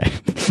can... Okay.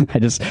 I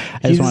just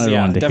wanted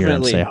everyone to hear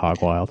him say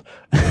hog wild.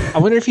 I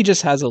wonder if he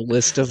just has a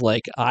list of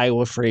like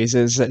Iowa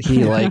phrases that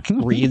he like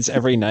reads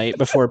every night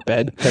before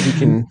bed that he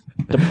can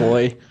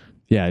deploy.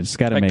 Yeah, I just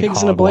got to like make pigs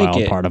hog in a blanket.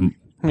 wild part of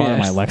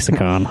my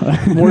lexicon.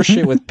 More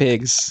shit with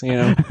pigs, you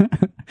know.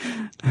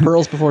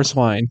 Pearls before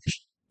swine.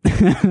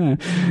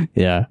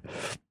 Yeah.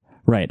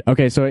 Right.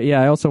 Okay, so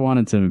yeah, I also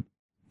wanted to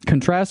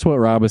contrast what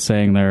Rob was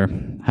saying there,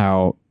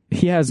 how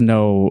he has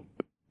nothing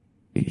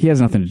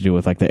to do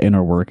with like the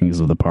inner workings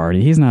of the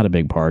party. He's not a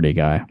big party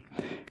guy.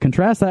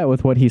 Contrast that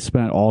with what he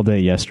spent all day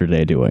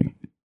yesterday doing.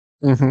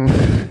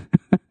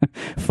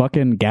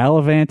 fucking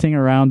gallivanting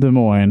around Des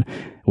Moines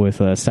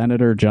with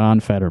Senator John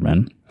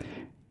Fetterman,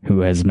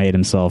 who has made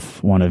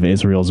himself one of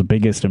Israel's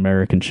biggest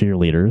American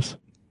cheerleaders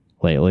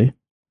lately.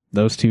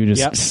 Those two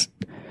just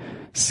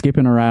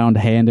skipping around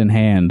hand in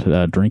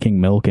hand,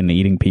 drinking milk and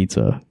eating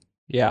pizza.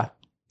 Yeah.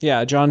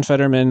 John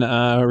Fetterman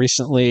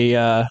recently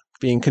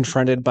being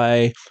confronted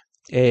by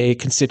a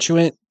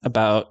constituent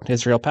about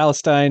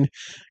Israel-Palestine,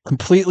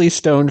 completely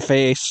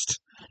stone-faced,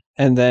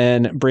 and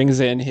then brings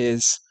in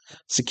his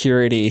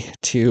security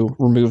to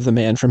remove the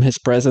man from his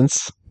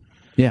presence.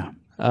 Yeah.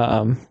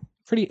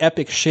 Pretty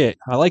epic shit.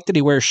 I like that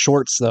he wears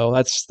shorts, though.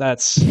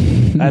 That's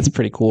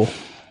pretty cool.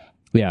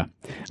 Yeah.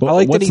 I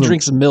like that he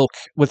drinks milk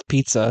with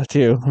pizza,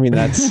 too. I mean,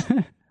 it's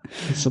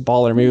a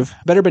baller move.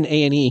 Better been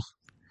A&E.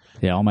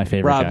 Yeah, all my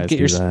favorite Rob, guys get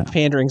do your that.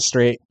 pandering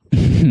straight.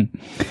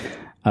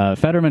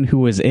 Fetterman, who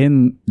was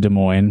in Des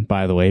Moines,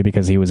 by the way,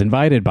 because he was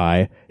invited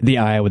by the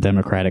Iowa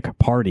Democratic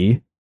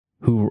Party,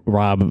 who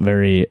Rob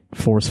very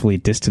forcefully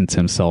distanced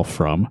himself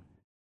from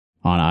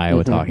on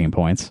Iowa Talking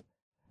Points.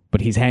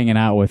 But he's hanging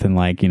out with and,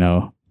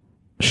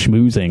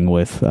 schmoozing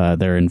with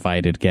their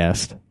invited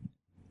guest.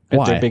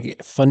 At their big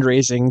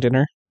fundraising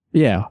dinner.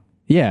 Yeah.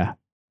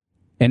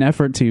 An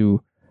effort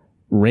to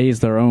raise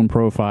their own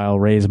profile,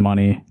 raise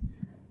money.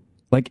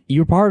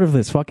 You're part of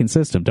this fucking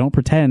system. Don't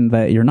pretend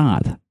that you're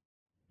not.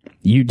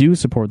 You do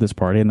support this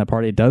party, and the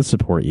party does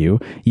support you.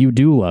 You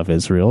do love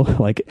Israel.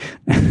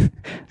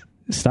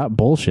 Stop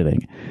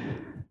bullshitting.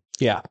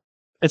 Yeah.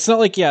 It's not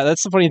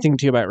that's the funny thing,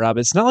 too, about Rob.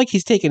 It's not like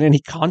he's taken any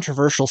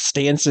controversial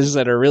stances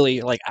that are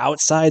really,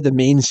 outside the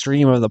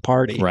mainstream of the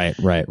party.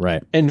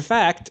 Right. In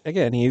fact,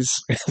 again, he's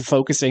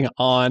focusing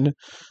on,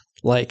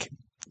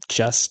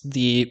 just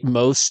the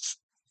most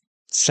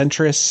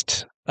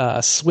centrist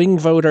swing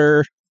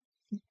voter,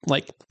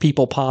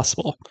 people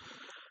possible.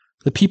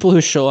 The people who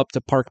show up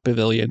to park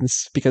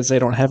pavilions because they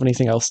don't have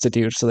anything else to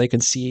do, so they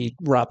can see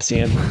Rob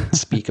Sand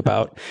speak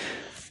about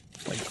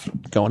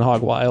going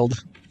hog wild.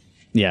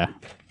 Yeah.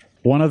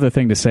 One other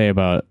thing to say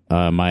about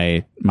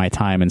my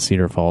time in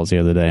Cedar Falls the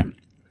other day.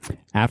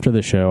 After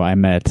the show, I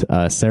met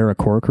Sarah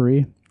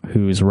Corkery,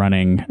 who's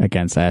running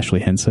against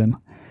Ashley Hinson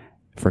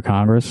for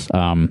Congress.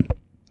 And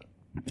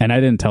I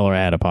didn't tell her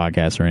I had a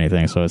podcast or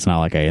anything, so it's not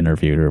like I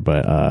interviewed her,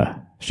 but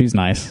she's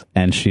nice.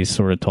 And she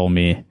sort of told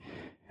me,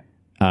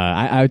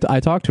 I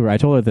talked to her. I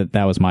told her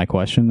that was my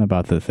question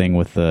about the thing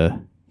with the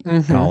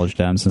college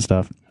Dems and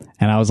stuff.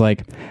 And I was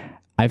like,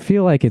 I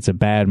feel like it's a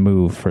bad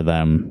move for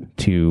them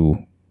to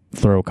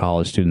throw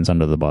college students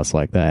under the bus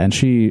like that. And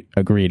she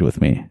agreed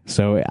with me.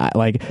 So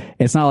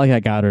it's not like I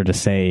got her to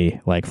say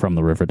from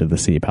the river to the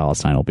sea,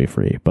 Palestine will be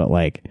free. But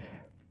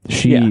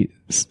she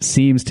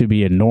seems to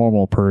be a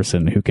normal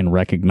person who can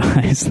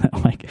recognize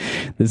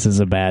that this is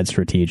a bad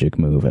strategic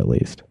move, at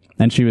least.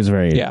 And she was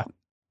very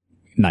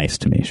nice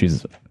to me.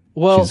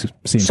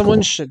 Someone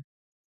cool. should.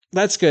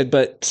 That's good,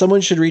 but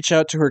someone should reach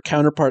out to her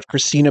counterpart,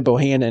 Christina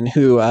Bohannon,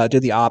 who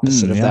did the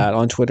opposite of that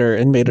on Twitter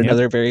and made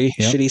another very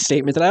shitty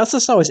statement that I also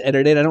saw was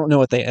edited. I don't know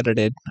what they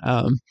edited,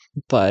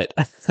 but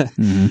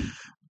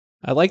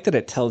I like that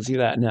it tells you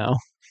that now.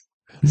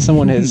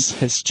 Someone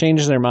has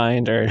changed their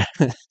mind, or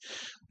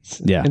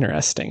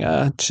interesting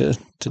to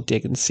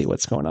dig and see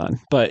what's going on.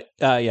 But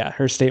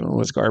her statement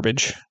was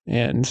garbage,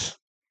 and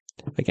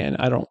again,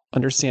 I don't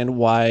understand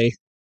why.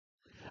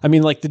 I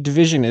mean, the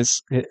division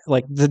is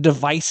the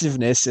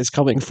divisiveness is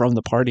coming from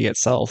the party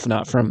itself,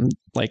 not from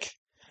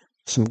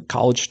some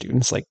college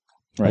students.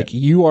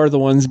 You are the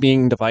ones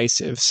being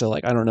divisive. So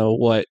I don't know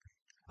what,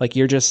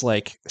 you're just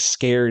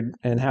scared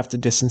and have to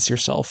distance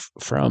yourself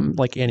from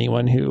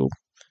anyone who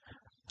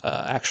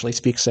actually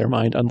speaks their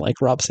mind,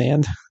 unlike Rob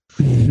Sand.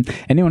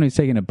 Anyone who's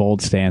taking a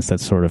bold stance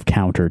that's sort of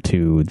counter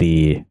to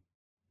the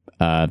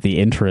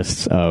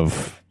interests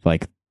of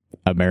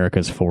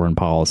America's foreign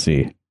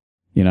policy.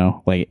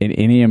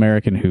 Any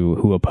American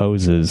who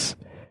opposes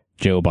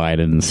Joe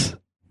Biden's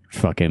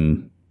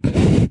fucking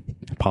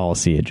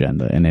policy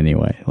agenda in any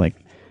way, you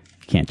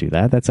can't do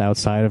that. That's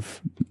outside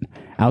of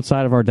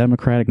our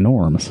democratic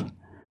norms.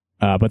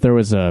 But there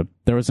was an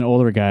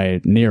older guy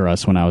near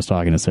us when I was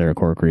talking to Sarah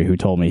Corkery who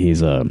told me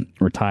he's a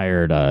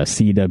retired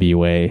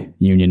CWA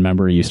union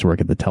member. He used to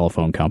work at the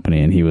telephone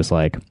company, and he was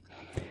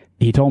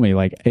he told me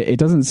it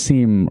doesn't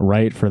seem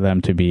right for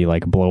them to be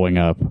blowing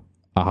up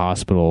a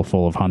hospital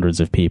full of hundreds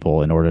of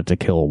people in order to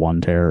kill one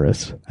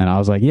terrorist. And I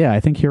was like, yeah, I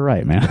think you're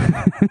right, man.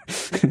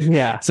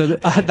 Yeah. So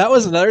that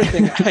was another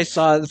thing I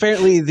saw.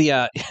 Apparently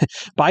the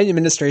Biden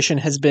administration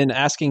has been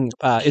asking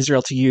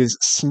Israel to use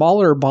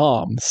smaller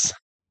bombs.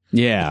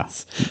 Yeah.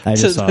 I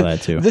just saw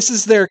that too. This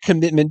is their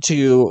commitment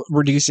to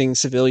reducing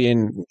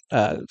civilian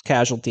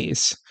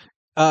casualties.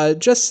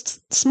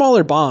 Just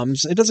smaller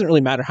bombs. It doesn't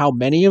really matter how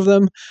many of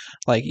them.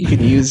 You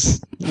can use,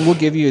 we'll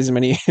give you as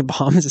many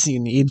bombs as you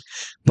need,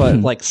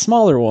 but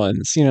smaller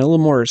ones, a little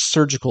more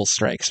surgical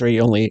strikes, where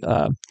you only,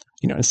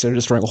 instead of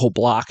destroying a whole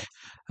block,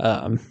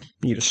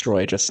 you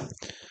destroy just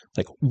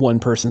one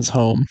person's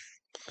home.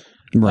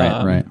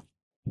 Right.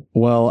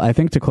 Well, I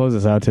think to close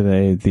this out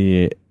today,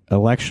 the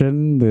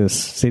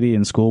city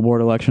and school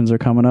board elections are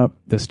coming up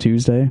this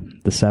Tuesday,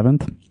 the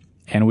 7th.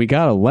 And we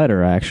got a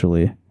letter,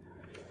 actually,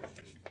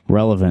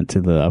 relevant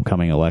to the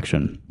upcoming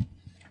election.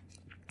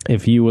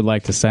 If you would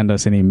like to send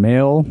us any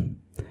mail,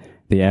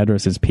 the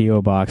address is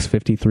P.O. Box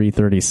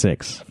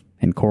 5336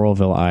 in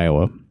Coralville,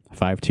 Iowa,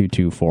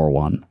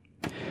 52241.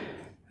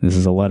 This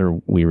is a letter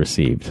we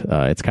received.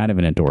 It's kind of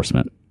an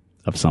endorsement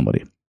of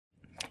somebody.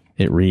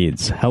 It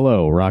reads,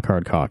 "Hello, Rock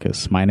Hard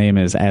Caucus. My name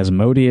is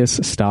Asmodeus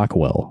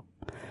Stockwell,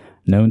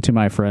 known to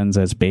my friends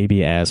as Baby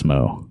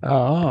Asmo.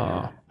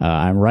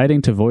 I'm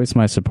writing to voice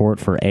my support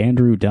for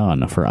Andrew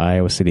Dunn for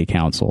Iowa City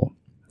Council.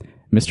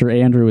 Mr.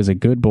 Andrew is a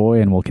good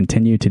boy and will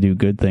continue to do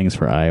good things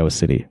for Iowa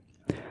City."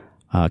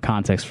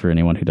 Context for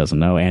anyone who doesn't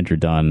know, Andrew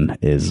Dunn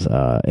is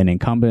an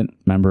incumbent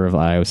member of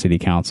Iowa City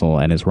Council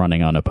and is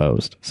running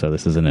unopposed. So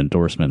this is an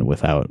endorsement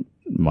without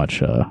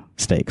much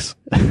stakes.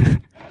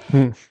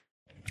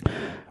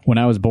 When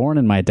I was born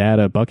and my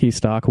dada, Bucky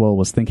Stockwell,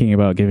 was thinking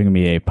about giving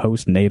me a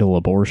postnatal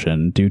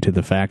abortion due to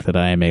the fact that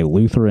I am a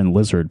Lutheran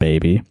lizard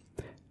baby,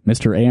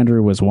 Mr.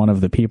 Andrew was one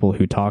of the people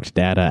who talked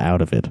dada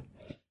out of it.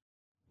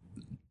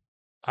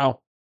 Wow.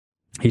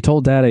 He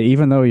told dada,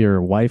 even though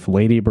your wife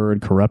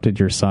Ladybird corrupted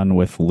your son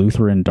with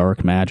Lutheran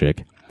dark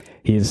magic,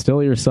 he is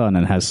still your son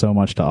and has so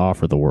much to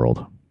offer the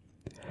world.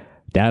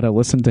 Dada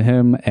listened to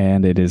him,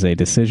 and it is a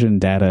decision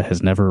Dada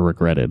has never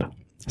regretted.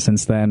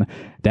 Since then,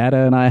 Dada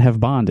and I have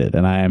bonded,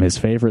 and I am his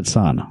favorite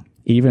son,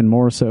 even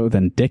more so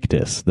than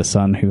Dictus, the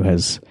son who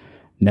has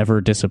never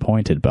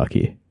disappointed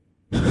Bucky.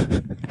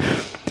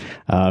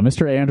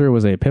 Mr. Andrew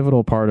was a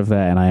pivotal part of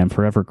that, and I am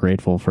forever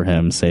grateful for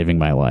him saving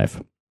my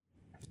life.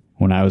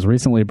 When I was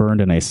recently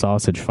burned in a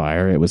sausage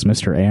fire, it was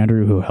Mr.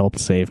 Andrew who helped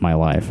save my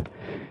life.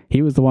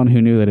 He was the one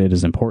who knew that it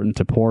is important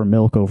to pour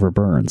milk over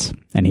burns,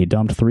 and he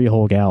dumped 3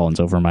 whole gallons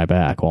over my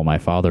back while my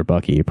father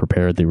Bucky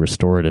prepared the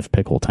restorative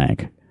pickle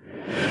tank.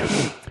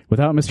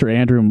 Without Mr.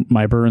 Andrew,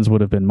 my burns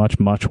would have been much,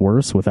 much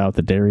worse without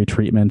the dairy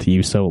treatment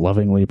you so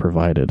lovingly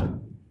provided.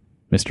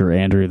 Mr.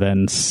 Andrew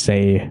then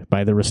say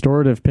by the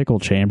restorative pickle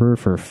chamber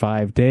for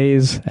 5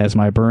 days as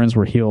my burns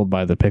were healed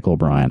by the pickle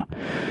brine.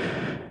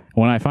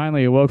 When I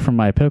finally awoke from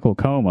my pickle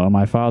coma,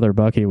 my father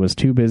Bucky was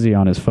too busy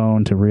on his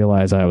phone to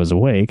realize I was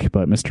awake,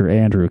 but Mr.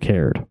 Andrew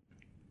cared.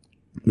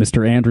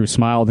 Mr. Andrew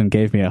smiled and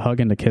gave me a hug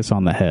and a kiss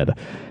on the head.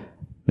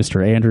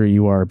 Mr. Andrew,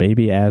 you are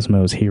Baby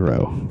Asmo's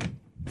hero.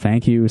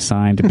 Thank you,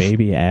 signed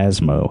Baby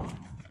Asmo.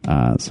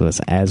 So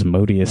that's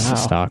Asmodeus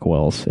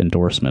Stockwell's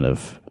endorsement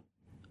of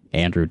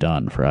Andrew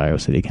Dunn for Iowa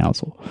City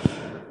Council.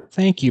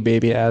 Thank you,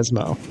 Baby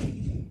Asmo.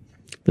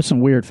 There's some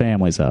weird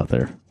families out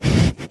there.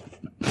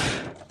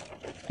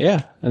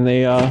 Yeah, and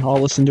they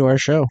all listen to our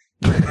show.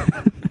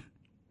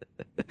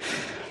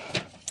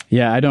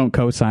 Yeah, I don't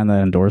co-sign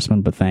that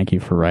endorsement, but thank you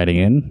for writing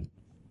in,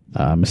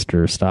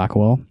 Mr.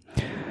 Stockwell.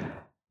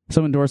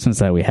 Some endorsements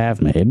that we have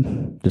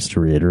made, just to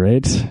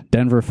reiterate,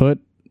 Denver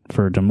Foot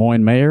for Des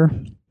Moines Mayor,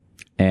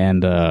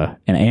 and an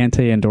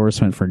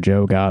anti-endorsement for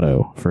Joe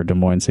Gatto for Des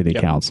Moines City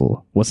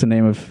Council. What's the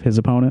name of his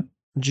opponent?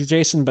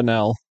 Jason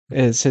Bonnell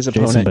is his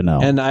opponent. Jason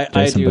Bonnell. And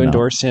I do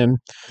endorse him,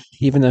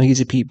 even though he's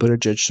a Pete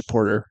Buttigieg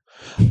supporter.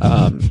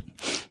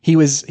 He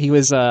was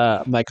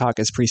my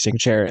caucus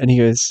precinct chair, and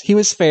he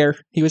was fair.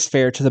 He was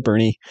fair to the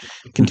Bernie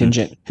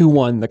contingent, who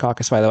won the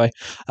caucus, by the way.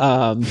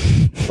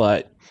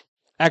 But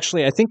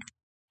actually, I think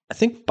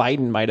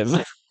Biden might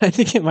have. I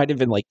think it might have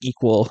been like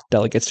equal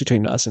delegates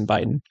between us and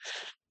Biden.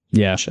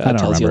 Yeah, which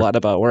tells you a lot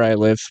about where I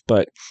live.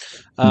 But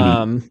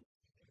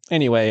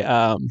anyway,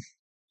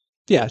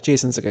 yeah,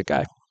 Jason's a good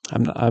guy.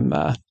 I'm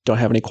don't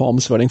have any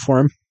qualms voting for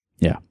him.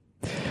 Yeah.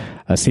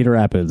 Cedar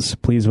Rapids,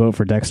 please vote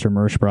for Dexter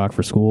Merschbrock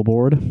for school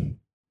board.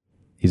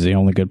 He's the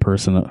only good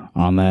person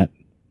on that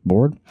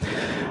board.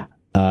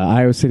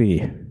 Iowa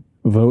City,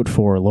 vote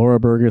for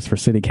Laura Burgess for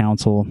city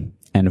council,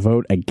 and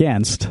vote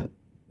against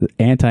the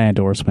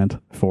anti-endorsement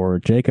for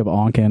Jacob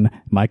Onken,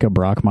 Micah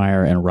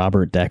Brockmeyer, and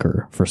Robert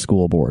Decker for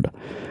school board.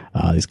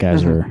 These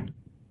guys are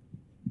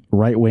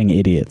right-wing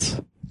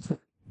idiots.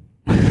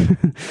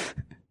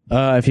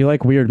 If you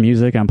like weird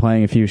music, I'm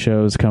playing a few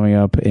shows coming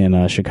up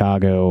in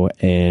Chicago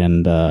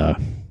and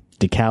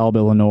DeKalb,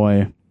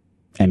 Illinois,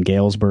 and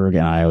Galesburg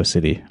and Iowa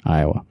City,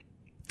 Iowa.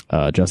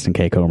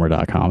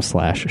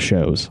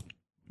 JustinKcomer.com/shows.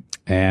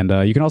 And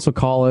you can also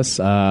call us.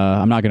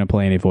 I'm not going to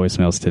play any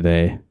voicemails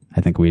today.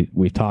 I think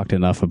we talked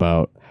enough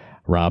about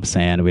Rob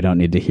Sand. We don't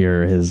need to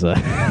hear his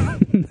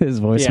his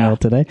voicemail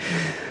today.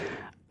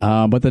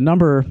 But the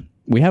number,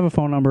 we have a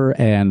phone number,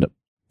 and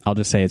I'll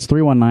just say it's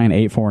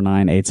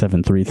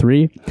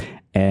 319-849-8733.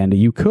 And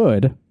you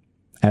could,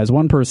 as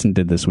one person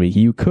did this week,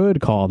 you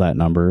could call that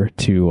number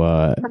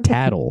to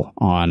tattle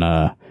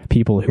on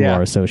people who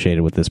are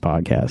associated with this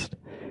podcast.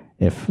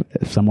 If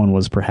someone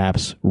was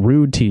perhaps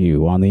rude to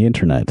you on the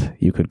internet,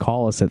 you could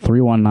call us at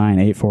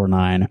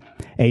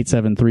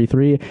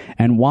 319-849-8733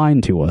 and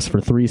whine to us for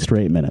 3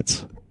 straight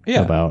minutes.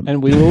 Yeah,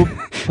 and we will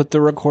put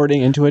the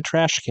recording into a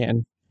trash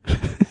can.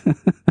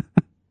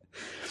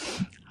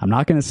 I'm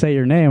not going to say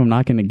your name. I'm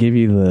not going to give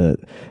you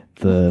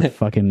the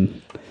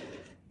fucking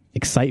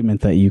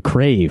excitement that you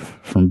crave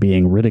from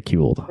being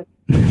ridiculed.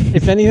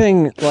 If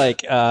anything,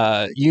 like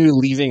you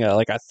leaving a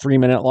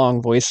 3-minute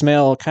long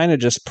voicemail kind of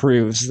just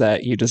proves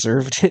that you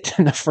deserved it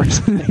in the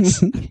first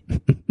place.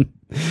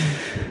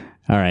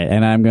 All right,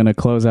 and I'm going to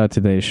close out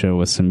today's show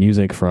with some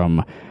music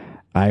from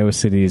Iowa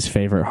City's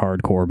favorite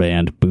hardcore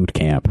band, Boot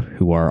Camp,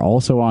 who are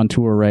also on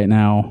tour right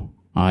now.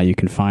 You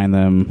can find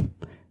them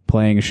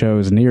playing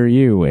shows near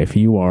you if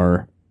you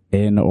are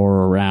in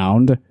or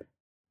around.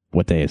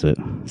 What day is it?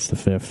 It's the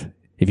 5th.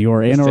 If you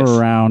are in or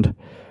around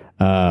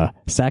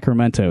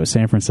Sacramento,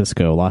 San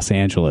Francisco, Los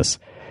Angeles,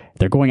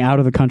 they're going out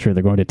of the country.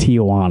 They're going to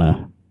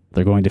Tijuana.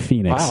 They're going to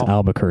Phoenix,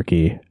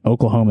 Albuquerque,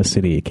 Oklahoma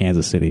City,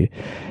 Kansas City.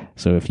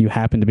 So if you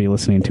happen to be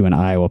listening to an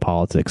Iowa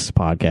politics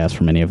podcast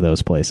from any of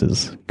those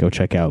places, go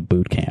check out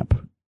Boot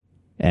Camp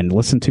and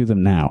listen to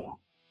them now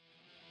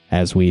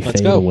as we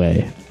fade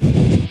away.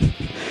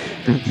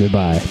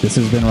 Goodbye. This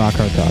has been Rock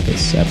Hard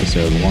Caucus,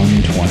 episode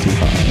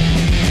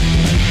 125.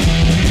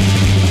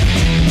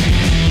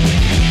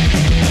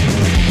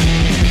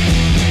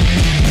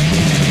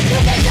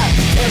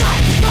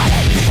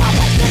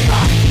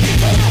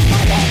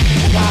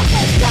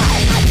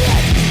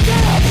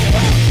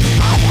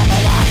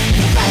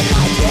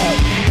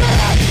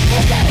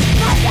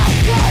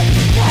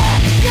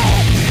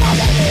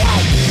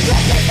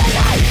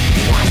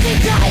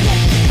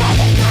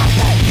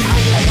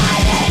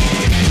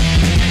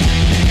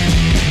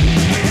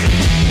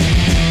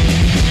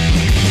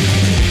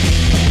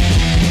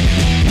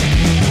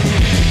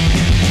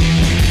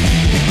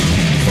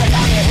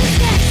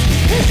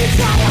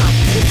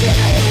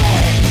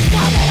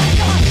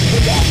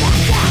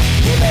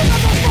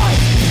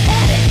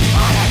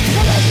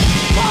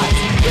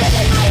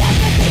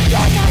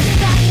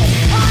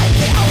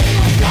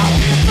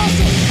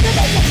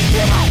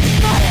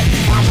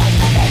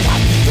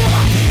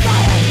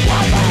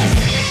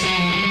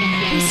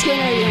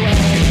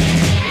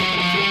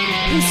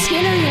 Whose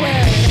skin are you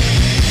wearing?